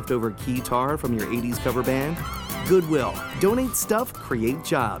with the leftover keytar from your 80s cover band? Goodwill. Donate stuff, create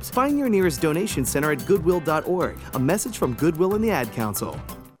jobs. Find your nearest donation center at goodwill.org. A message from Goodwill and the Ad Council.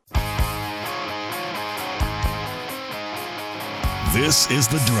 This is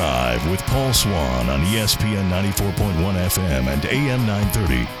The Drive with Paul Swan on ESPN 94.1 FM and AM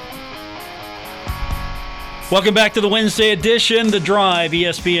 930. Welcome back to the Wednesday edition, The Drive,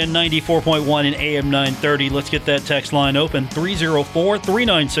 ESPN 94.1 and AM 930. Let's get that text line open,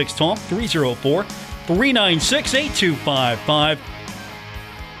 304-396-TALK, 304-396-8255.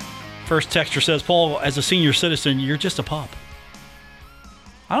 First texter says, Paul, as a senior citizen, you're just a pup.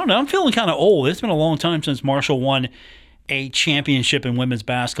 I don't know, I'm feeling kind of old. It's been a long time since Marshall won a championship in women's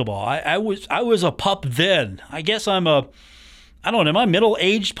basketball. I was a pup then. I guess am I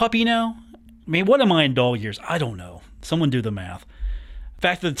middle-aged puppy now? I mean, what am I in dog years? I don't know. Someone do the math.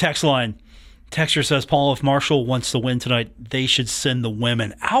 Back to the text line. Texter says, Paul, if Marshall wants to win tonight, they should send the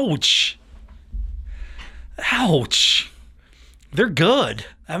women. Ouch. Ouch. They're good.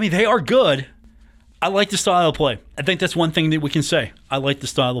 I mean, they are good. I like the style of play. I think that's one thing that we can say. I like the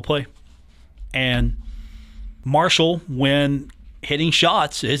style of play. And Marshall, when hitting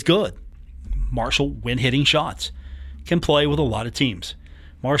shots, is good. Marshall, when hitting shots, can play with a lot of teams.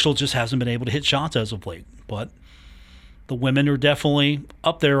 Marshall just hasn't been able to hit shots as of late. But the women are definitely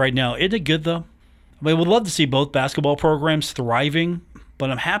up there right now. Isn't it good, though? I mean, I would love to see both basketball programs thriving, but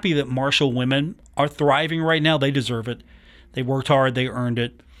I'm happy that Marshall women are thriving right now. They deserve it. They worked hard. They earned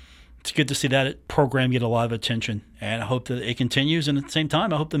it. It's good to see that program get a lot of attention, and I hope that it continues. And at the same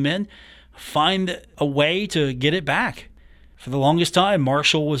time, I hope the men find a way to get it back. For the longest time,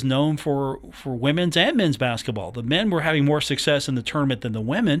 Marshall was known for women's and men's basketball. The men were having more success in the tournament than the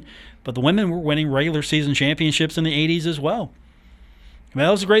women, but the women were winning regular season championships in the 80s as well. I mean,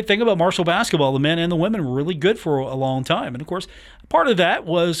 that was a great thing about Marshall basketball. The men and the women were really good for a long time. And, of course, part of that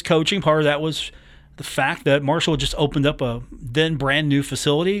was coaching. Part of that was the fact that Marshall just opened up a then brand-new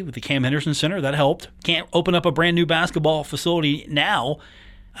facility with the Cam Henderson Center. That helped. Can't open up a brand-new basketball facility now.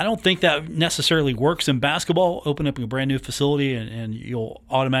 I don't think that necessarily works in basketball. Open up a brand new facility and you'll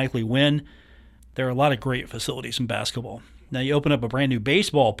automatically win. There are a lot of great facilities in basketball. Now you open up a brand new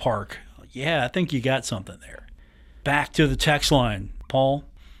baseball park. Yeah, I think you got something there. Back to the text line. Paul,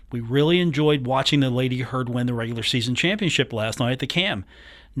 we really enjoyed watching the Lady Herd win the regular season championship last night at the Cam.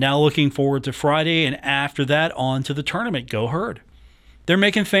 Now looking forward to Friday, and after that on to the tournament. Go Herd. They're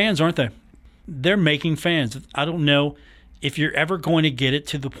making fans, aren't they? They're making fans. I don't know if you're ever going to get it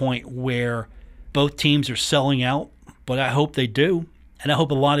to the point where both teams are selling out, but I hope they do. And I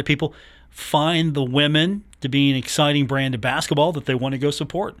hope a lot of people find the women to be an exciting brand of basketball that they want to go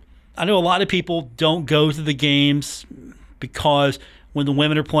support. I know a lot of people don't go to the games because when the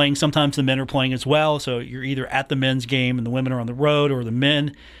women are playing, sometimes the men are playing as well. So you're either at the men's game and the women are on the road, or the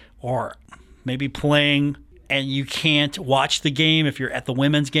men are maybe playing and you can't watch the game if you're at the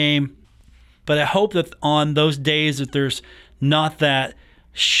women's game. But I hope that on those days that there's not that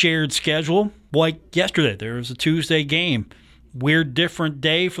shared schedule. Like yesterday, there was a Tuesday game. Weird, different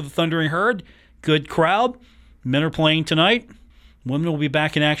day for the Thundering Herd. Good crowd. Men are playing tonight. Women will be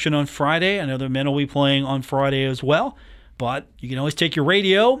back in action on Friday. I know the men will be playing on Friday as well. But you can always take your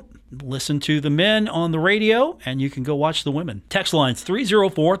radio, listen to the men on the radio, and you can go watch the women. Text lines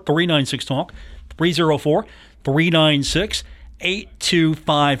 304-396-TALK,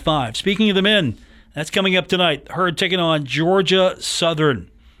 304-396-8255. Speaking of the men, that's coming up tonight. Herd taking on Georgia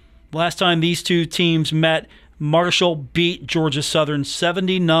Southern. Last time these two teams met, Marshall beat Georgia Southern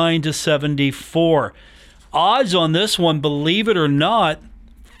 79-74. Odds on this one, believe it or not,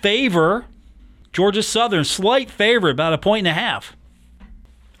 favor Georgia Southern. Slight favorite, about 1.5.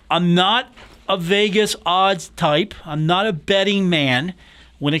 I'm not a Vegas odds type. I'm not a betting man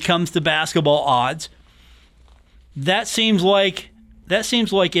when it comes to basketball odds. That seems like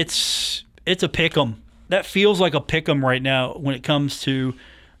it's a pick'em. That feels like a pick'em right now when it comes to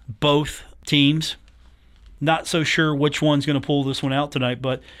both teams. Not so sure which one's going to pull this one out tonight,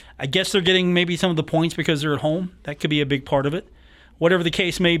 but I guess they're getting maybe some of the points because they're at home. That could be a big part of it. Whatever the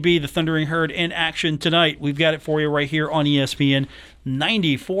case may be, the Thundering Herd in action tonight. We've got it for you right here on ESPN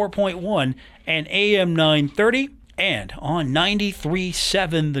 94.1 and AM 930 and on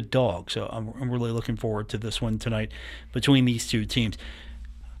 93.7 The Dog. So I'm really looking forward to this one tonight between these two teams.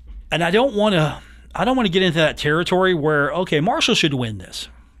 And I don't want to get into that territory where, okay, Marshall should win this.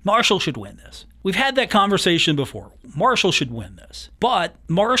 Marshall should win this. We've had that conversation before. Marshall should win this. But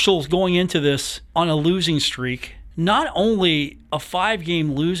Marshall's going into this on a losing streak. Not only a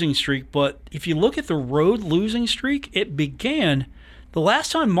 5-game losing streak, but if you look at the road losing streak, it began the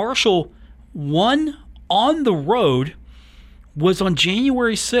last time Marshall won on the road was on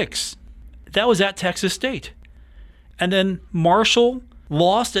January 6th. That was at Texas State. And then Marshall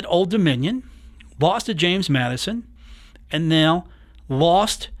lost at Old Dominion, lost to James Madison, and now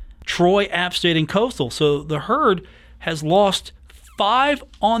lost Troy, App State, and Coastal. So the Herd has lost 5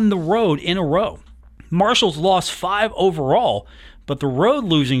 on the road in a row. Marshall's lost 5 overall, but the road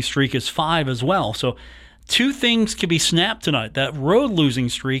losing streak is 5 as well. So 2 things can be snapped tonight, that road losing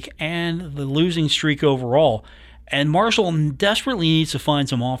streak and the losing streak overall. And Marshall desperately needs to find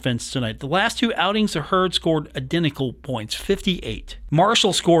some offense tonight. The last 2 outings, the Herd scored identical points, 58.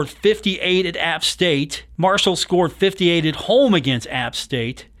 Marshall scored 58 at App State. Marshall scored 58 at home against App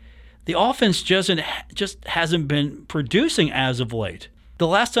State. The offense just hasn't been producing as of late. The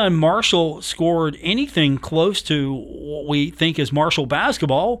last time Marshall scored anything close to what we think is Marshall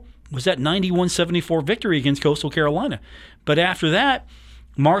basketball was that 91-74 victory against Coastal Carolina. But after that,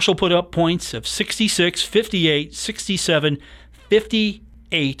 Marshall put up points of 66, 58, 67,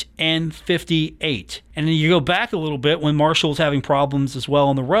 58, and 58. And then you go back a little bit when Marshall's having problems as well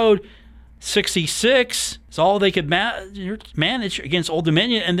on the road. 66 is all they could manage against Old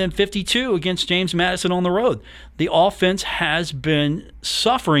Dominion, and then 52 against James Madison on the road. The offense has been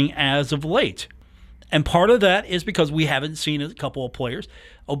suffering as of late. And part of that is because we haven't seen a couple of players.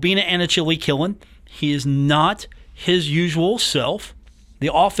 Obinna Anachili-Killen, he is not his usual self.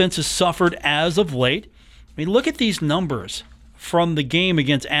 The offense has suffered as of late. I mean, look at these numbers from the game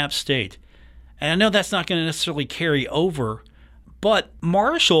against App State. And I know that's not going to necessarily carry over, but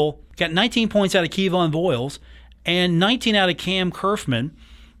Marshall got 19 points out of Kevon Voiles and 19 out of Cam Kerfman.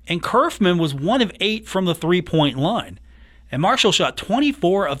 And Kerfman was 1 of 8 from the three-point line. And Marshall shot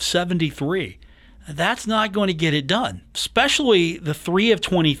 24 of 73. That's not going to get it done, especially the 3 of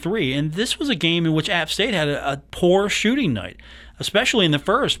 23. And this was a game in which App State had a poor shooting night, especially in the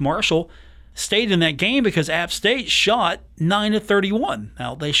first. Marshall stayed in that game because App State shot 9 of 31.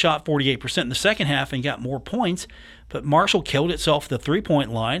 Now, they shot 48% in the second half and got more points, but Marshall killed itself at the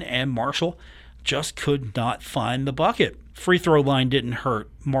three-point line, and Marshall just could not find the bucket. Free throw line didn't hurt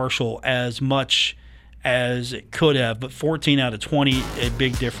Marshall as much as it could have, but 14 out of 20, a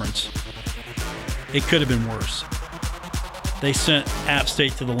big difference. It could have been worse. They sent App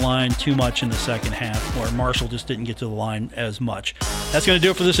State to the line too much in the second half, where Marshall just didn't get to the line as much. That's going to do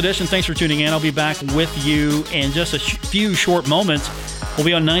it for this edition. Thanks for tuning in. I'll be back with you in just a few short moments. We'll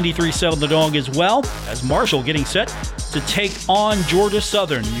be on 93.7 The Dog as well, as Marshall getting set to take on Georgia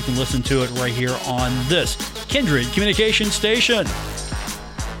Southern. You can listen to it right here on this Kindred Communication Station.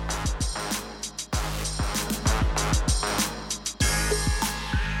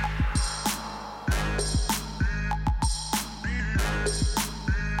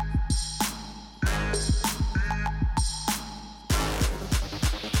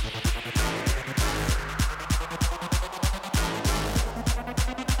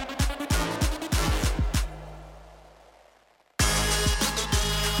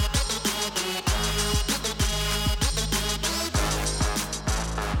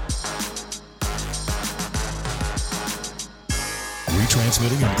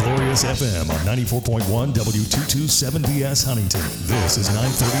 Transmitting on Glorious FM on 94.1 W227BS Huntington. This is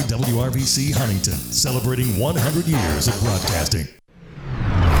 930 WRVC Huntington, celebrating 100 years of broadcasting.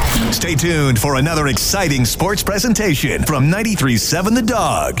 Stay tuned for another exciting sports presentation from 93.7 The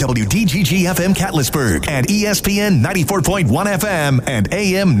Dog, WDGG-FM Catlettsburg, and ESPN 94.1 FM and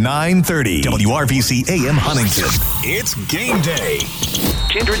AM 930, WRVC AM Huntington. It's game day.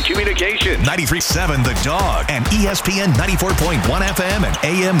 Kindred Communication, 93.7 The Dog, and ESPN 94.1 FM and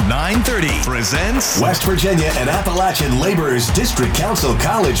AM 930 presents West Virginia and Appalachian Laborers District Council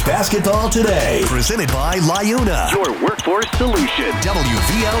College Basketball Today. Presented by Liuna, your workforce solution.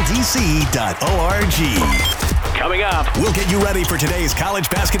 WVLDC.org. Coming up, we'll get you ready for today's college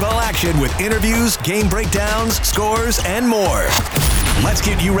basketball action with interviews, game breakdowns, scores, and more. Let's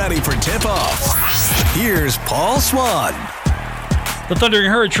get you ready for tip-off. Here's Paul Swan. The Thundering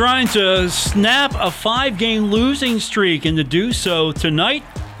Herd trying to snap a 5-game losing streak, and to do so tonight,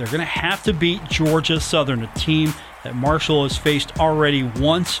 they're going to have to beat Georgia Southern, a team that Marshall has faced already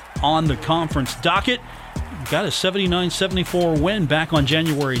once on the conference docket. Got a 79-74 win back on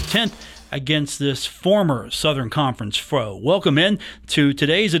January 10th against this former Southern Conference foe. Welcome in to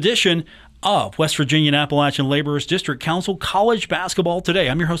today's edition of West Virginia and Appalachian Laborers District Council College Basketball Today.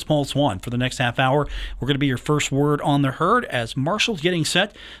 I'm your host, Paul Swan. For the next half hour, we're going to be your first word on the herd as Marshall's getting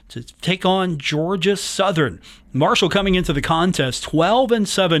set to take on Georgia Southern. Marshall coming into the contest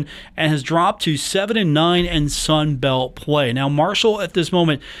 12-7 and has dropped to 7-9 in Sun Belt play. Now, Marshall at this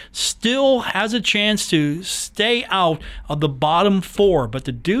moment still has a chance to stay out of the bottom four, but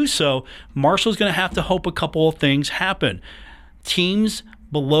to do so, Marshall's going to have to hope a couple of things happen. Teams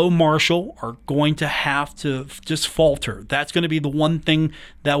below Marshall are going to have to just falter. That's going to be the one thing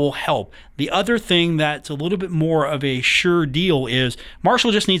that will help. The other thing that's a little bit more of a sure deal is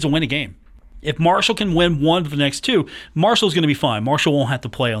Marshall just needs to win a game. If Marshall can win one of the next two, Marshall's going to be fine. Marshall won't have to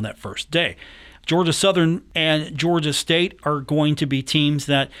play on that first day. Georgia Southern and Georgia State are going to be teams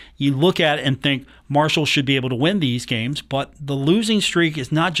that you look at and think Marshall should be able to win these games, but the losing streak is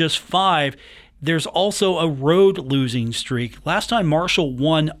not just 5. There's also a road losing streak. Last time Marshall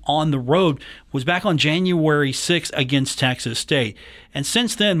won on the road was back on January 6th against Texas State. And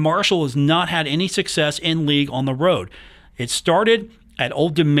since then, Marshall has not had any success in league on the road. It started at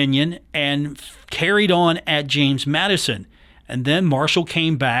Old Dominion and carried on at James Madison. And then Marshall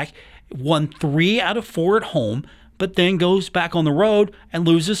came back, won 3 out of 4 at home, but then goes back on the road and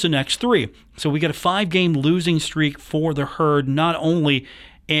loses the next 3. So we got a 5-game losing streak for the herd, not only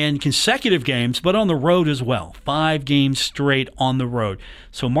in consecutive games, but on the road as well. 5 games straight on the road.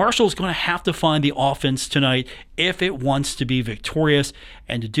 So Marshall's going to have to find the offense tonight if it wants to be victorious.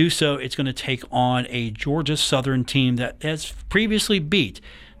 And to do so, it's going to take on a Georgia Southern team that has previously beat.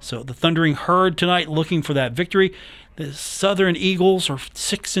 So the Thundering Herd tonight looking for that victory. The Southern Eagles are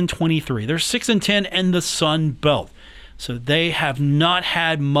 6-23. They're 6-10 in the Sun Belt. So they have not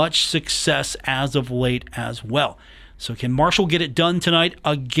had much success as of late as well. So can Marshall get it done tonight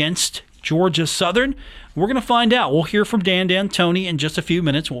against Georgia Southern? We're going to find out. We'll hear from Dan D'Antoni in just a few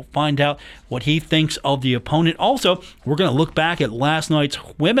minutes. We'll find out what he thinks of the opponent. Also, we're going to look back at last night's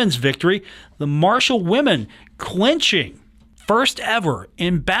women's victory. The Marshall women clinching first ever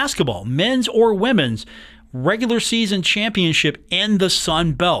in basketball, men's or women's, regular season championship in the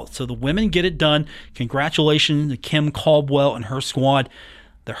Sun Belt. So the women get it done. Congratulations to Kim Caldwell and her squad.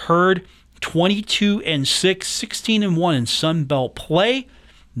 The Herd 22-6, 16-1 in Sun Belt play.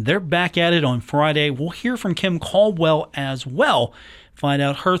 They're back at it on Friday. We'll hear from Kim Caldwell as well. Find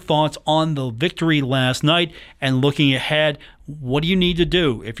out her thoughts on the victory last night and looking ahead. What do you need to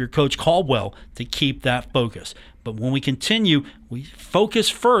do if you're Coach Caldwell to keep that focus? But when we continue, we focus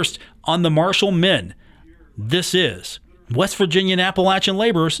first on the Marshall men. This is West Virginia and Appalachian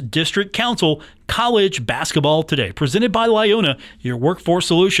Laborers District Council College Basketball Today, presented by Lyona, your workforce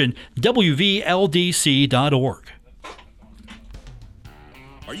solution, WVLDC.org.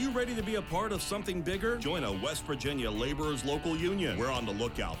 Are you ready to be a part of something bigger? Join a West Virginia Laborers Local Union. We're on the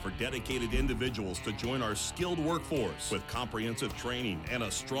lookout for dedicated individuals to join our skilled workforce. With comprehensive training and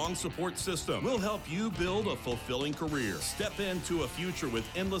a strong support system, we'll help you build a fulfilling career. Step into a future with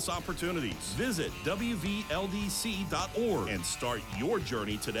endless opportunities. Visit WVLDC.org and start your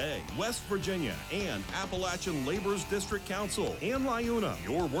journey today. West Virginia and Appalachian Laborers District Council and Lyuna,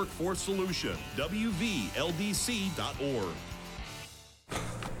 your workforce solution. WVLDC.org.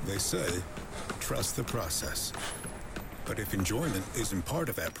 They say, trust the process. But if enjoyment isn't part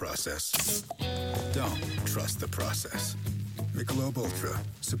of that process, don't trust the process. Michelob Ultra,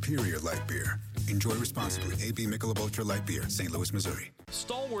 superior light beer. Enjoy responsibly. AB Michelob Ultra Light Beer, St. Louis, Missouri.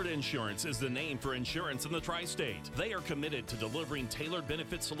 Stalwart Insurance is the name for insurance in the Tri-State. They are committed to delivering tailored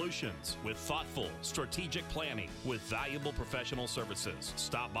benefit solutions with thoughtful, strategic planning with valuable professional services.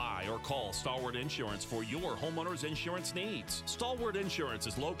 Stop by or call Stalwart Insurance for your homeowner's insurance needs. Stalwart Insurance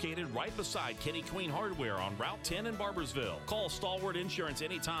is located right beside Kenny Queen Hardware on Route 10 in Barbersville. Call Stalwart Insurance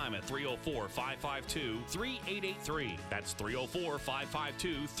anytime at 304-552-3883. That's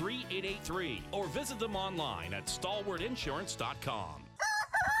 304-552-3883. Or visit them online at stalwartinsurance.com.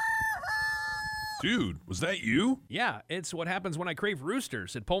 Dude, was that you? Yeah, it's what happens when I crave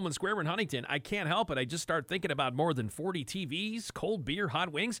Roosters at Pullman Square in Huntington. I can't help it. I just start thinking about more than 40 TVs, cold beer,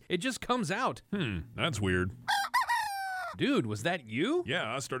 hot wings. It just comes out. That's weird. Dude, was that you?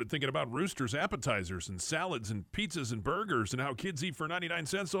 Yeah, I started thinking about Roosters appetizers and salads and pizzas and burgers and how kids eat for 99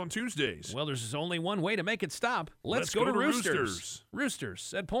 cents on Tuesdays. Well, there's only one way to make it stop. Let's go to Roosters.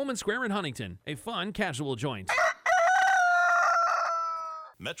 Roosters at Pullman Square in Huntington. A fun, casual joint.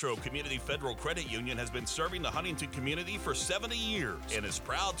 Metro Community Federal Credit Union has been serving the Huntington community for 70 years and is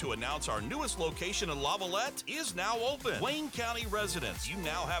proud to announce our newest location in Lavallette is now open. Wayne County residents, you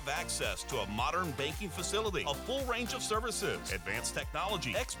now have access to a modern banking facility, a full range of services, advanced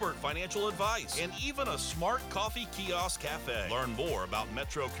technology, expert financial advice, and even a smart coffee kiosk cafe. Learn more about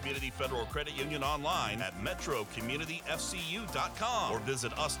Metro Community Federal Credit Union online at metrocommunityfcu.com or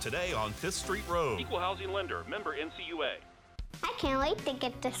visit us today on 5th Street Road. Equal housing lender, member NCUA. I can't wait to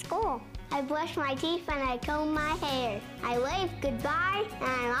get to school. I brush my teeth and I comb my hair. I wave goodbye and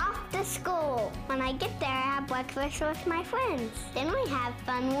I'm off to school. When I get there, I have breakfast with my friends. Then we have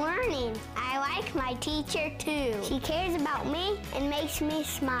fun learning. I like my teacher too. She cares about me and makes me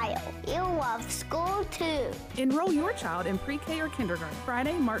smile. You'll love school too. Enroll your child in pre-K or kindergarten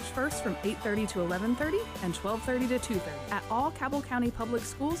Friday, March 1st from 8:30 to 11:30 and 12:30 to 2:30 at all Cabell County Public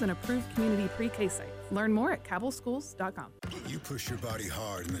Schools and approved community pre-K sites. Learn more at cabellschools.com. You push your body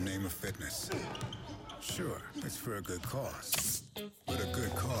hard in the name of fitness. Sure, it's for a good cause. But a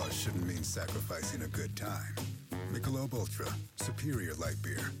good cause shouldn't mean sacrificing a good time. Michelob Ultra, superior light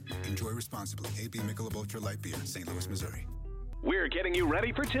beer. Enjoy responsibly. AB Michelob Ultra Light Beer, St. Louis, Missouri. We're getting you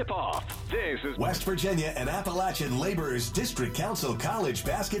ready for tip-off. This is West Virginia and Appalachian Laborers District Council College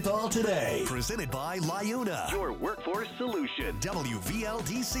Basketball Today. Presented by LiUNA. your workforce solution.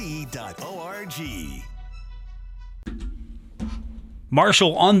 WVLDC.org.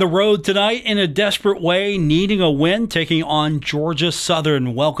 Marshall on the road tonight in a desperate way, needing a win, taking on Georgia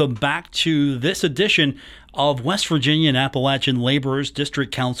Southern. Welcome back to this edition of West Virginia and Appalachian Laborers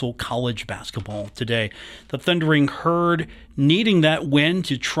District Council College Basketball Today. The Thundering Herd needing that win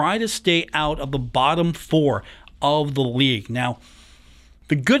to try to stay out of the bottom four of the league. Now,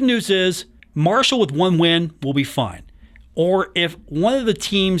 the good news is Marshall with one win will be fine. Or if one of the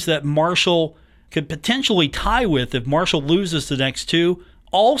teams that Marshall could potentially tie with, if Marshall loses the next two,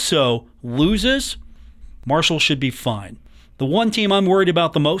 also loses, Marshall should be fine. The one team I'm worried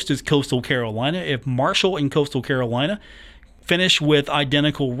about the most is Coastal Carolina. If Marshall and Coastal Carolina finish with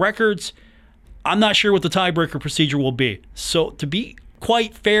identical records, I'm not sure what the tiebreaker procedure will be. So to be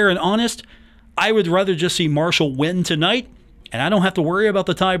quite fair and honest, I would rather just see Marshall win tonight, and I don't have to worry about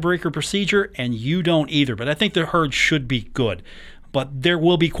the tiebreaker procedure, and you don't either. But I think the Herd should be good. But there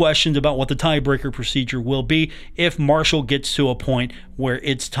will be questions about what the tiebreaker procedure will be if Marshall gets to a point where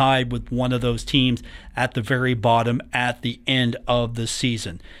it's tied with one of those teams at the very bottom at the end of the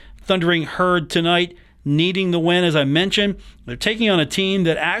season. Thundering Herd tonight, needing the win, as I mentioned. They're taking on a team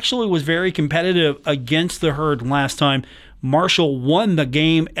that actually was very competitive against the Herd last time. Marshall won the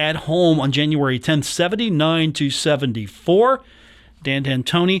game at home on January 10th, 79-74. Dan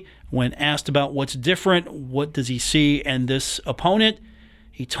D'Antoni, when asked about what's different, what does he see in this opponent,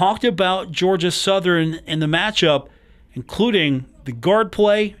 he talked about Georgia Southern in the matchup, including the guard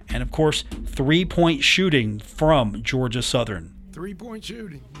play and, of course, three-point shooting from Georgia Southern. Three-point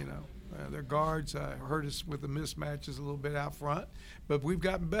shooting, their guards hurt us with the mismatches a little bit out front, but we've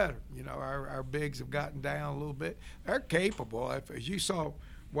gotten better. Our bigs have gotten down a little bit. They're capable. As you saw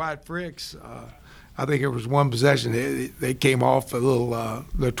Wyatt Fricks, I think it was one possession. They came off a little,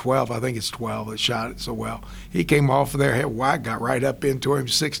 the 12, I think it's 12 that shot it so well. He came off of there, White got right up into him,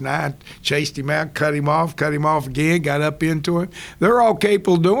 6'9", chased him out, cut him off again, got up into him. They're all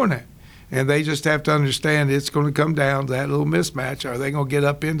capable of doing that. And they just have to understand it's going to come down to that little mismatch. Are they going to get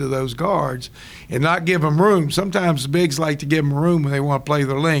up into those guards and not give them room? Sometimes the bigs like to give them room when they want to play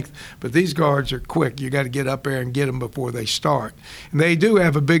their length, but these guards are quick. You got to get up there and get them before they start. And they do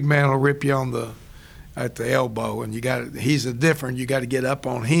have a big man who'll rip you at the elbow, and he's a different. You got to get up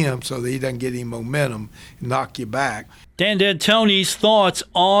on him so that he doesn't get any momentum and knock you back. Dan D'Antoni's thoughts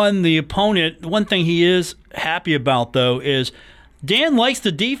on the opponent. One thing he is happy about, though, is Dan likes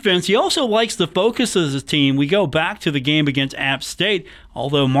the defense. He also likes the focus of his team. We go back to the game against App State,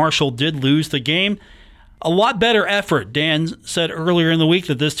 although Marshall did lose the game. A lot better effort. Dan said earlier in the week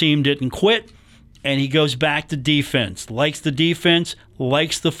that this team didn't quit, and he goes back to defense. Likes the defense,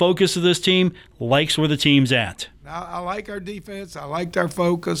 likes the focus of this team, likes where the team's at. I like our defense. I liked our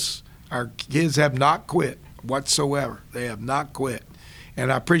focus. Our kids have not quit whatsoever. They have not quit.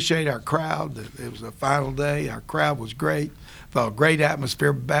 And I appreciate our crowd. It was a final day. Our crowd was great. Felt a great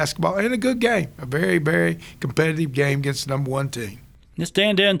atmosphere of basketball and a good game. A very, very competitive game against the number one team. This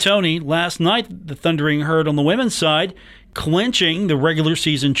Dan D'Antoni, last night, the Thundering Herd on the women's side, clinching the regular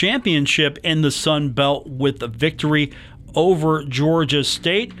season championship in the Sun Belt with a victory over Georgia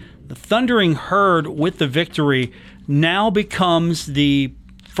State. The Thundering Herd, with the victory, now becomes the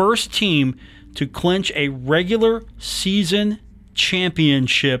first team to clinch a regular season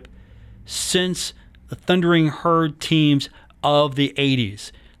championship since the Thundering Herd team's of the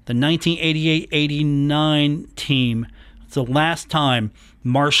 80s. The 1988-89 team, it's the last time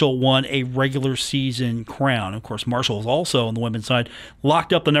Marshall won a regular season crown. Of course, Marshall is also on the women's side,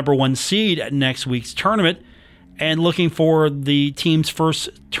 locked up the number 1 seed at next week's tournament and looking for the team's first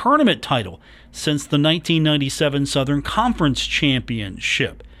tournament title since the 1997 Southern Conference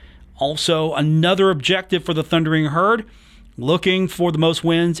Championship. Also, another objective for the Thundering Herd, looking for the most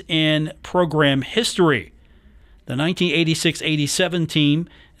wins in program history. The 1986-87 team,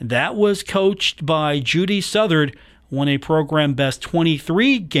 that was coached by Judy Southard, won a program best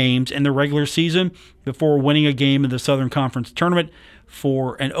 23 games in the regular season before winning a game in the Southern Conference Tournament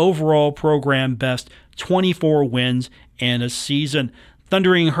for an overall program best 24 wins in a season.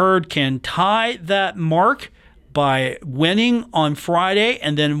 Thundering Herd can tie that mark by winning on Friday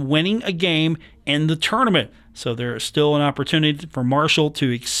and then winning a game in the tournament. So there's still an opportunity for Marshall to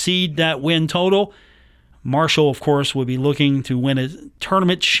exceed that win total. Marshall, of course, will be looking to win a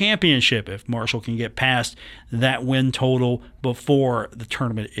tournament championship if Marshall can get past that win total before the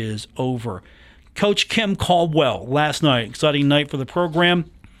tournament is over. Coach Kim Caldwell, last night, exciting night for the program.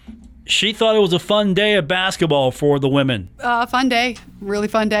 She thought it was a fun day of basketball for the women. Fun day, really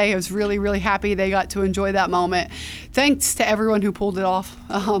fun day. I was really, really happy they got to enjoy that moment. Thanks to everyone who pulled it off.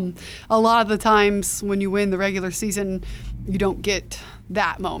 A lot of the times when you win the regular season, you don't get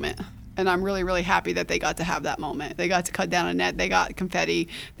that moment. And I'm really, really happy that they got to have that moment. They got to cut down a net. They got confetti.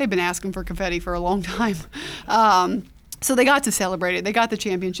 They've been asking for confetti for a long time. So they got to celebrate it. They got the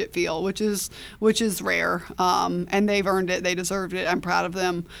championship feel, which is rare. And they've earned it. They deserved it. I'm proud of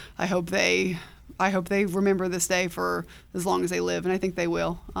them. I hope they remember this day for as long as they live, and I think they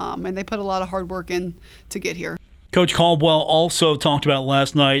will. And they put a lot of hard work in to get here. Coach Caldwell also talked about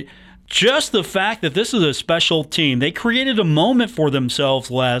last night just the fact that this is a special team. They created a moment for themselves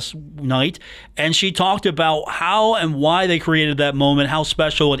last night, and she talked about how and why they created that moment, how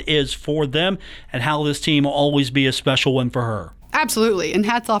special it is for them, and how this team will always be a special one for her. Absolutely, and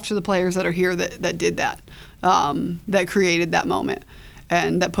hats off to the players that are here that did that, that created that moment,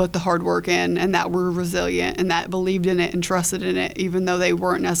 and that put the hard work in, and that were resilient, and that believed in it and trusted in it, even though they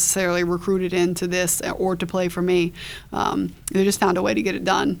weren't necessarily recruited into this or to play for me. They just found a way to get it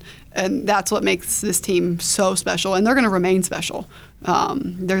done, and that's what makes this team so special, and they're going to remain special.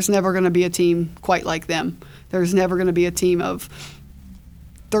 There's never going to be a team quite like them. There's never going to be a team of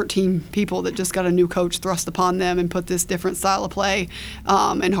 13 people that just got a new coach thrust upon them and put this different style of play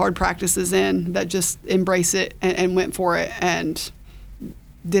and hard practices in that just embrace it and went for it and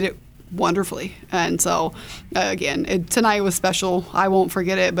did it wonderfully. And so, again, tonight was special. I won't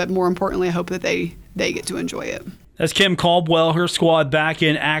forget it, but more importantly, I hope that they get to enjoy it. That's Kim Caldwell, her squad back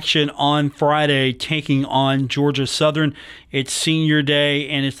in action on Friday, taking on Georgia Southern. It's senior day,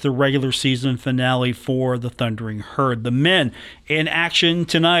 and it's the regular season finale for the Thundering Herd. The men in action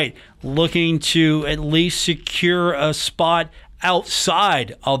tonight, looking to at least secure a spot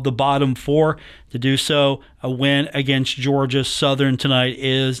outside of the bottom four. To do so, a win against Georgia Southern tonight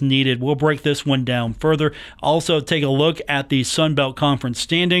is needed. We'll break this one down further. Also, take a look at the Sun Belt Conference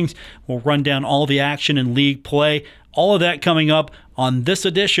standings. We'll run down all the action in league play. All of that coming up on this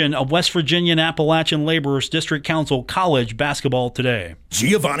edition of West Virginia and Appalachian Laborers District Council College Basketball Today.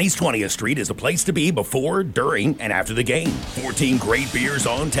 Giovanni's 20th Street is a place to be before, during, and after the game. 14 great beers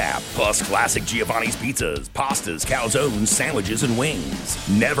on tap, plus classic Giovanni's pizzas, pastas, calzones, sandwiches, and wings.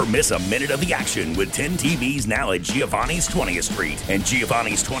 Never miss a minute of the action with 10 TVs now at Giovanni's 20th Street. And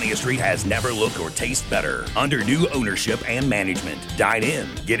Giovanni's 20th Street has never looked or tasted better. Under new ownership and management. Dine in,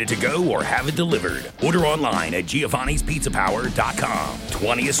 get it to go, or have it delivered. Order online at Giovanni'sPizzaPower.com.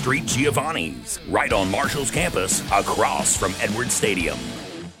 20th Street Giovanni's, right on Marshall's campus, across from Edwards Stadium.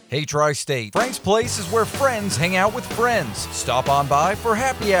 Hey Tri-State, Frank's Place is where friends hang out with friends. Stop on by for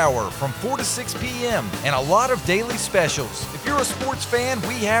happy hour from 4 to 6 p.m. and a lot of daily specials. If you're a sports fan,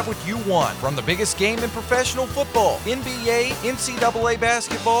 we have what you want. From the biggest game in professional football, NBA, NCAA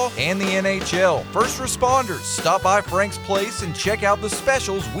basketball, and the NHL. First responders, stop by Frank's Place and check out the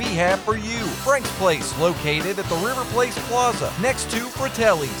specials we have for you. Frank's Place, located at the River Place Plaza, next to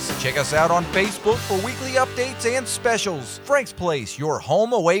Fratelli's. Check us out on Facebook for weekly updates and specials. Frank's Place, your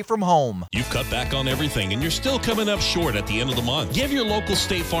home away from home. You've cut back on everything and you're still coming up short at the end of the month. Give your local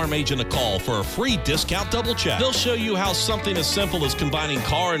State Farm agent a call for a free discount double check. They'll show you how something as simple as combining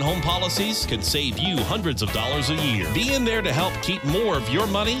car and home policies can save you hundreds of dollars a year. Being there to help keep more of your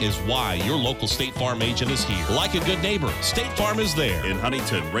money is why your local State Farm agent is here. Like a good neighbor, State Farm is there. In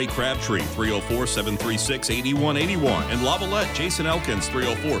Huntington, Ray Crabtree, 304-736-8181. In Lavallette, Jason Elkins,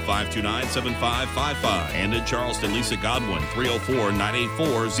 304-529-7555. And in Charleston, Lisa Godwin,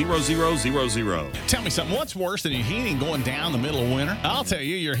 304-984-0000. 888-474-0000. Tell me something, what's worse than your heating going down in the middle of winter? I'll tell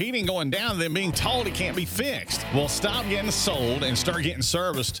you, your heating going down than being told it can't be fixed. Well, stop getting sold and start getting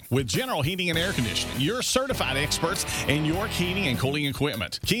serviced with General Heating and Air Conditioning. You're certified experts in York heating and cooling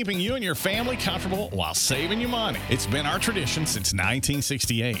equipment, keeping you and your family comfortable while saving you money. It's been our tradition since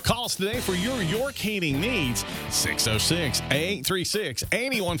 1968. Call us today for your York heating needs.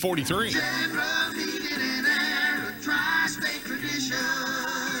 606-836-8143. General Heating and Air, a tri-state tradition.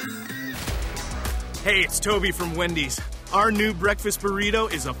 Hey, it's Toby from Wendy's. Our new breakfast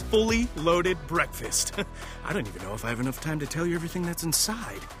burrito is a fully loaded breakfast. I don't even know if I have enough time to tell you everything that's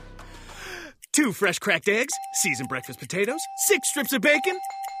inside. 2 fresh cracked eggs, seasoned breakfast potatoes, 6 strips of bacon,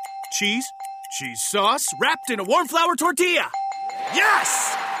 cheese sauce, wrapped in a warm flour tortilla.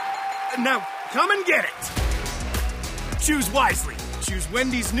 Yes! Now, come and get it. Choose wisely. Choose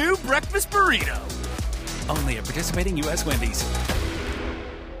Wendy's new breakfast burrito. Only at participating U.S. Wendy's.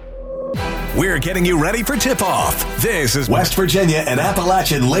 We're getting you ready for tip-off. This is West Virginia and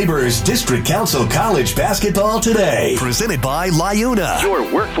Appalachian Labor's District Council College Basketball Today. Presented by LiUNA.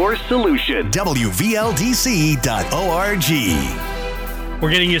 Your workforce solution. WVLDC.org. We're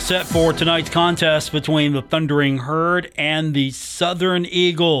getting you set for tonight's contest between the Thundering Herd and the Southern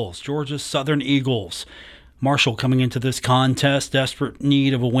Eagles, Georgia Southern Eagles. Marshall coming into this contest, desperate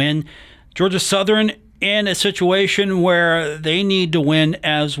need of a win. Georgia Southern in a situation where they need to win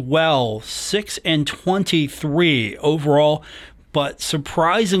as well. 6-23 overall, but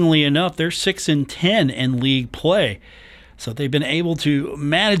surprisingly enough, they're 6-10 in league play. So they've been able to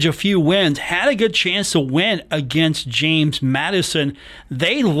manage a few wins, had a good chance to win against James Madison.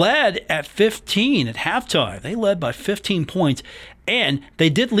 They led at 15 at halftime. They led by 15 points, and they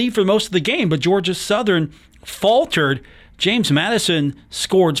did lead for most of the game, but Georgia Southern faltered. James Madison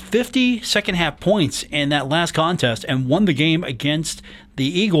scored 50 second-half points in that last contest and won the game against the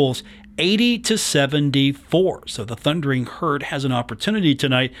Eagles 80-74. So the Thundering Herd has an opportunity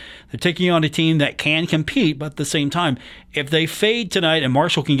tonight. They're taking on a team that can compete, but at the same time, if they fade tonight and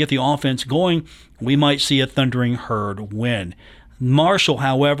Marshall can get the offense going, we might see a Thundering Herd win. Marshall,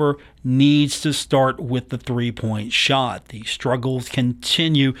 however, needs to start with the three-point shot. The struggles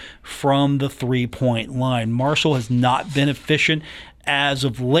continue from the three-point line. Marshall has not been efficient as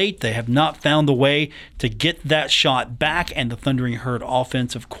of late. They have not found the way to get that shot back, and the Thundering Herd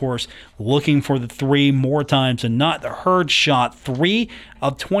offense, of course, looking for the three more times than not. The Herd shot 3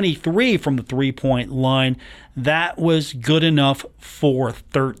 of 23 from the three-point line. That was good enough for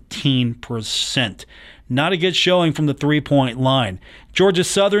 13%. Not a good showing from the three-point line. Georgia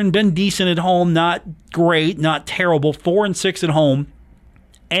Southern been decent at home, not great, not terrible, 4-6 at home,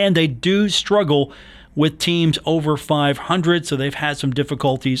 and they do struggle with teams over 500, so they've had some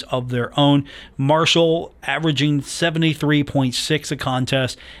difficulties of their own. Marshall averaging 73.6 a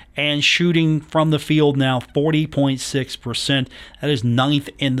contest and shooting from the field now 40.6%. That is 9th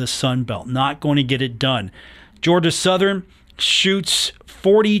in the Sun Belt. Not going to get it done. Georgia Southern shoots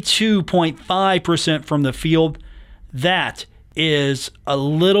 42.5% from the field. That is a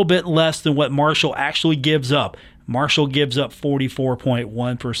little bit less than what Marshall actually gives up. Marshall gives up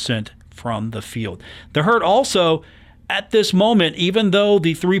 44.1% from the field. The Herd also, at this moment, even though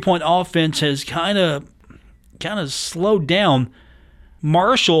the three-point offense has kind of slowed down,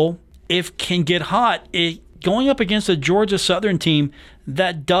 Marshall, if can get hot, going up against a Georgia Southern team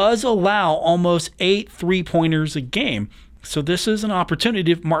that does allow almost 8 three-pointers a game. So this is an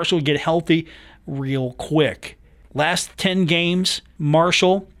opportunity for Marshall to get healthy real quick. Last 10 games,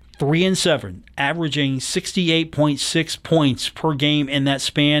 Marshall 3-7, averaging 68.6 points per game in that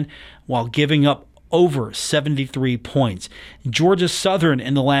span while giving up over 73 points. Georgia Southern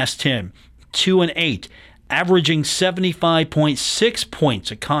in the last 10, 2-8, averaging 75.6 points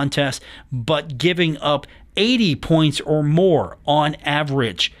a contest, but giving up 80 points or more on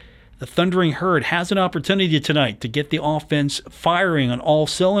average. The Thundering Herd has an opportunity tonight to get the offense firing on all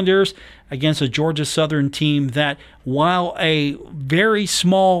cylinders against a Georgia Southern team that, while a very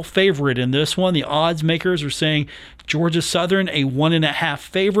small favorite in this one, the odds makers are saying Georgia Southern a 1.5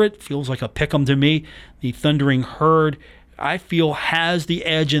 favorite. Feels like a pick'em to me. The Thundering Herd, I feel, has the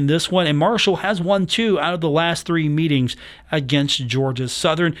edge in this one, and Marshall has won 2 out of the last 3 meetings against Georgia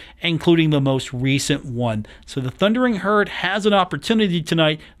Southern, including the most recent one. So the Thundering Herd has an opportunity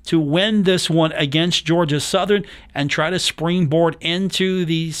tonight to win this one against Georgia Southern and try to springboard into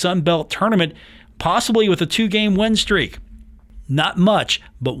the Sun Belt tournament, possibly with a 2-game win streak. Not much,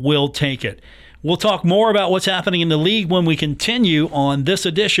 but we'll take it. We'll talk more about what's happening in the league when we continue on this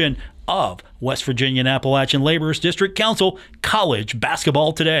edition of West Virginia and Appalachian Labor's District Council College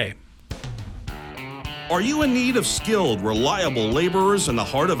Basketball Today. Are you in need of skilled, reliable laborers in the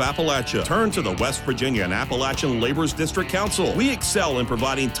heart of Appalachia? Turn to the West Virginia and Appalachian Laborers District Council. We excel in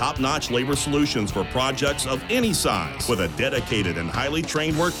providing top-notch labor solutions for projects of any size with a dedicated and highly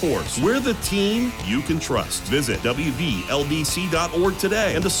trained workforce. We're the team you can trust. Visit WVLDC.org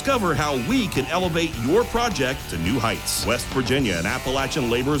today and discover how we can elevate your project to new heights. West Virginia and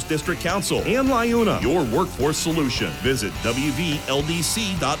Appalachian Laborers District Council and LIUNA, your workforce solution. Visit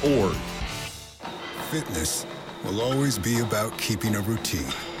WVLDC.org. Fitness will always be about keeping a routine.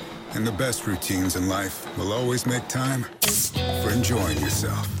 And the best routines in life will always make time for enjoying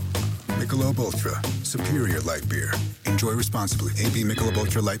yourself. Michelob Ultra, superior light beer. Enjoy responsibly. AB Michelob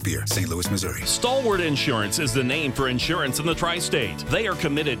Ultra Light Beer, St. Louis, Missouri. Stalwart Insurance is the name for insurance in the tri-state. They are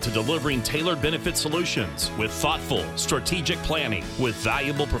committed to delivering tailored benefit solutions with thoughtful, strategic planning with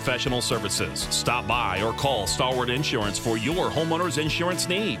valuable professional services. Stop by or call Stalwart Insurance for your homeowner's insurance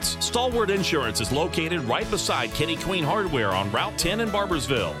needs. Stalwart Insurance is located right beside Kenny Queen Hardware on Route 10 in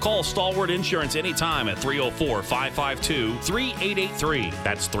Barbersville. Call Stalwart Insurance anytime at 304-552-3883.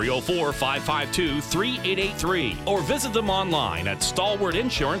 That's 304-552-3883. Or visit them online at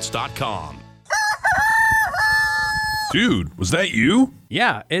stalwartinsurance.com. Dude, was that you?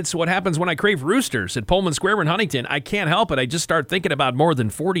 Yeah, it's what happens when I crave Roosters at Pullman Square in Huntington. I can't help it. I just start thinking about more than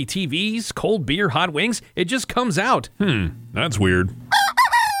 40 TVs, cold beer, hot wings. It just comes out. That's weird.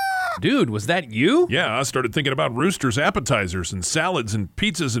 Dude, was that you? Yeah, I started thinking about Roosters appetizers and salads and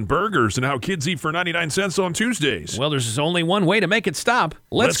pizzas and burgers and how kids eat for 99 cents on Tuesdays. Well, there's only one way to make it stop.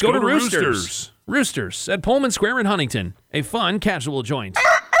 Let's go to Roosters. Roosters at Pullman Square in Huntington. A fun, casual joint.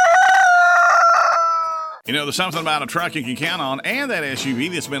 You know, there's something about a truck you can count on and that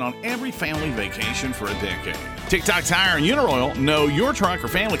SUV that's been on every family vacation for a decade. TikTok Tire and Uniroyal know your truck or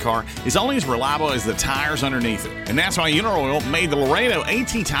family car is only as reliable as the tires underneath it. And that's why Uniroyal made the Laredo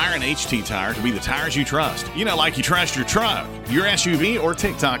AT Tire and HT Tire to be the tires you trust. You know, like you trust your truck, your SUV, or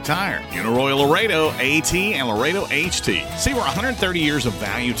TikTok Tire. Uniroyal Laredo AT and Laredo HT. See where 130 years of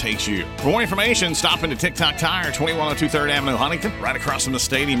value takes you. For more information, stop into TikTok Tire, 2102 3rd Avenue, Huntington, right across from the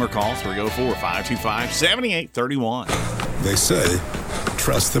stadium, or call 304-525-7831. They say,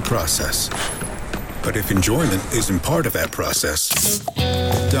 trust the process. But if enjoyment isn't part of that process,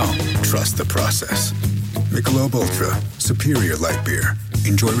 don't trust the process. Michelob Ultra, superior light beer.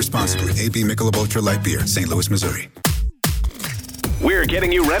 Enjoy responsibly. AB Michelob Ultra Light Beer, St. Louis, Missouri. We're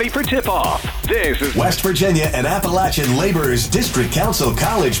getting you ready for tip-off. This is West Virginia and Appalachian Laborers District Council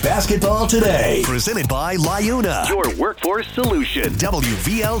College Basketball Today. Presented by LIUNA, your workforce solution.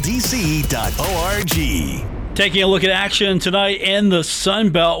 WVLDC.org. Taking a look at action tonight in the Sun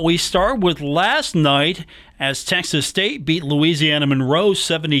Belt, we start with last night as Texas State beat Louisiana Monroe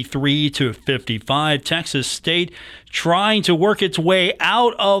 73-55. Texas State trying to work its way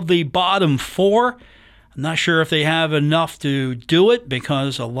out of the bottom four. I'm not sure if they have enough to do it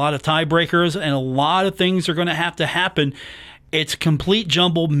because a lot of tiebreakers and a lot of things are going to have to happen. It's a complete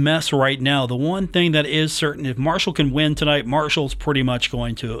jumbled mess right now. The one thing that is certain, if Marshall can win tonight, Marshall's pretty much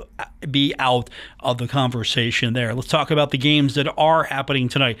going to be out of the conversation there. Let's talk about the games that are happening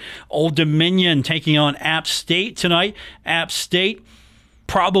tonight. Old Dominion taking on App State tonight. App State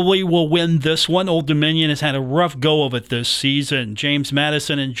probably will win this one. Old Dominion has had a rough go of it this season. James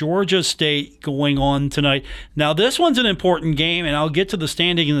Madison and Georgia State going on tonight. Now, this one's an important game, and I'll get to the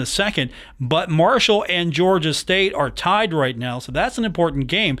standing in a second, but Marshall and Georgia State are tied right now, so that's an important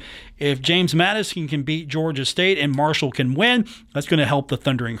game. If James Madison can beat Georgia State and Marshall can win, that's going to help the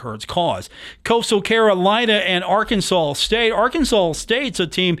Thundering Herds cause. Coastal Carolina and Arkansas State. Arkansas State's a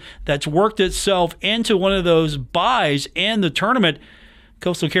team that's worked itself into one of those byes in the tournament.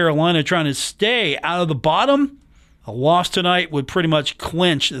 Coastal Carolina trying to stay out of the bottom. A loss tonight would pretty much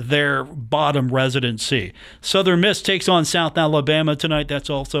clinch their bottom residency. Southern Miss takes on South Alabama tonight. That's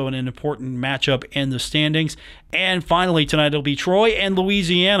also an important matchup in the standings. And finally tonight it'll be Troy and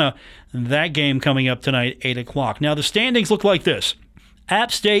Louisiana. That game coming up tonight, 8 o'clock. Now the standings look like this.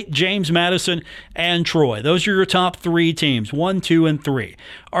 App State, James Madison, and Troy. Those are your top three teams, 1, 2, and 3.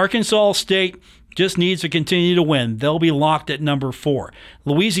 Arkansas State just needs to continue to win. They'll be locked at number 4.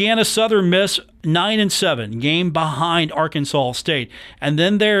 Louisiana Southern Miss, 9-7, game behind Arkansas State. And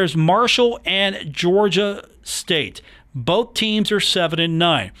then there's Marshall and Georgia State. Both teams are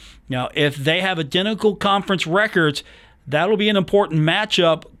 7-9. Now, if they have identical conference records, that'll be an important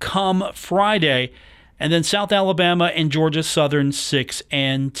matchup come Friday. And then South Alabama and Georgia Southern,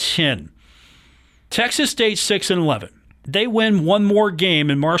 6-10. Texas State, 6-11. they win one more game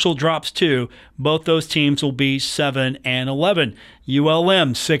and Marshall drops 2, both those teams will be 7-11.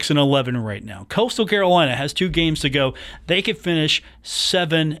 ULM 6-11 right now. Coastal Carolina has 2 games to go. They could finish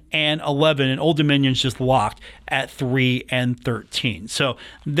 7-11, and Old Dominion's just locked at 3-13. So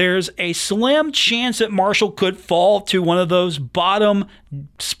there's a slim chance that Marshall could fall to one of those bottom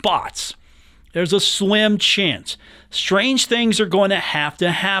spots. There's a slim chance. Strange things are going to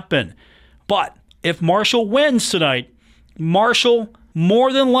happen. But if Marshall wins tonight, Marshall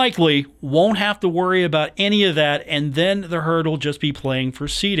more than likely won't have to worry about any of that, and then the Herd will just be playing for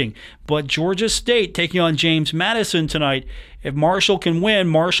seeding. But Georgia State taking on James Madison tonight, if Marshall can win,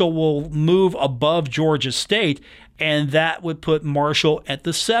 Marshall will move above Georgia State, and that would put Marshall at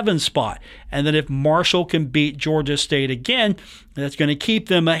the 7 spot. And then if Marshall can beat Georgia State again, that's going to keep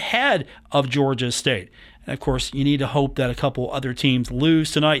them ahead of Georgia State. And of course, you need to hope that a couple other teams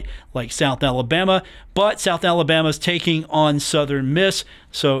lose tonight, like South Alabama. But South Alabama's taking on Southern Miss,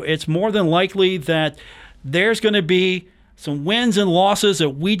 so it's more than likely that there's going to be some wins and losses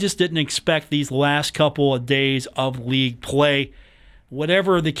that we just didn't expect these last couple of days of league play.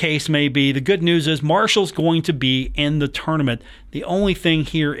 Whatever the case may be, the good news is Marshall's going to be in the tournament. The only thing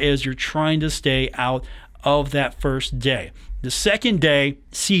here is you're trying to stay out of that first day. The second day,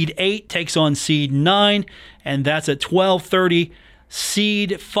 Seed 8 takes on Seed 9, and that's at 12:30.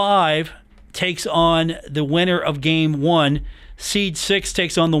 Seed 5 takes on the winner of Game 1. Seed 6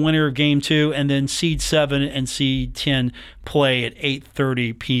 takes on the winner of Game 2, and then Seed 7 and Seed 10 play at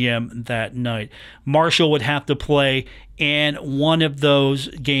 8:30 p.m. that night. Marshall would have to play in one of those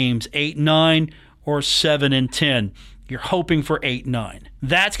games, 8-9 or 7-10. You're hoping for 8-9.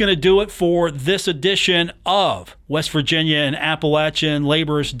 That's going to do it for this edition of West Virginia and Appalachian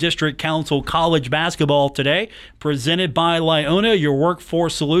Laborers District Council College Basketball today, presented by Lyona, your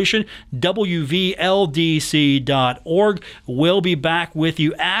workforce solution, WVLDC.org. We'll be back with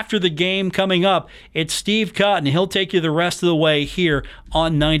you after the game coming up. It's Steve Cotton. He'll take you the rest of the way here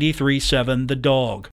on 93.7 The Dog.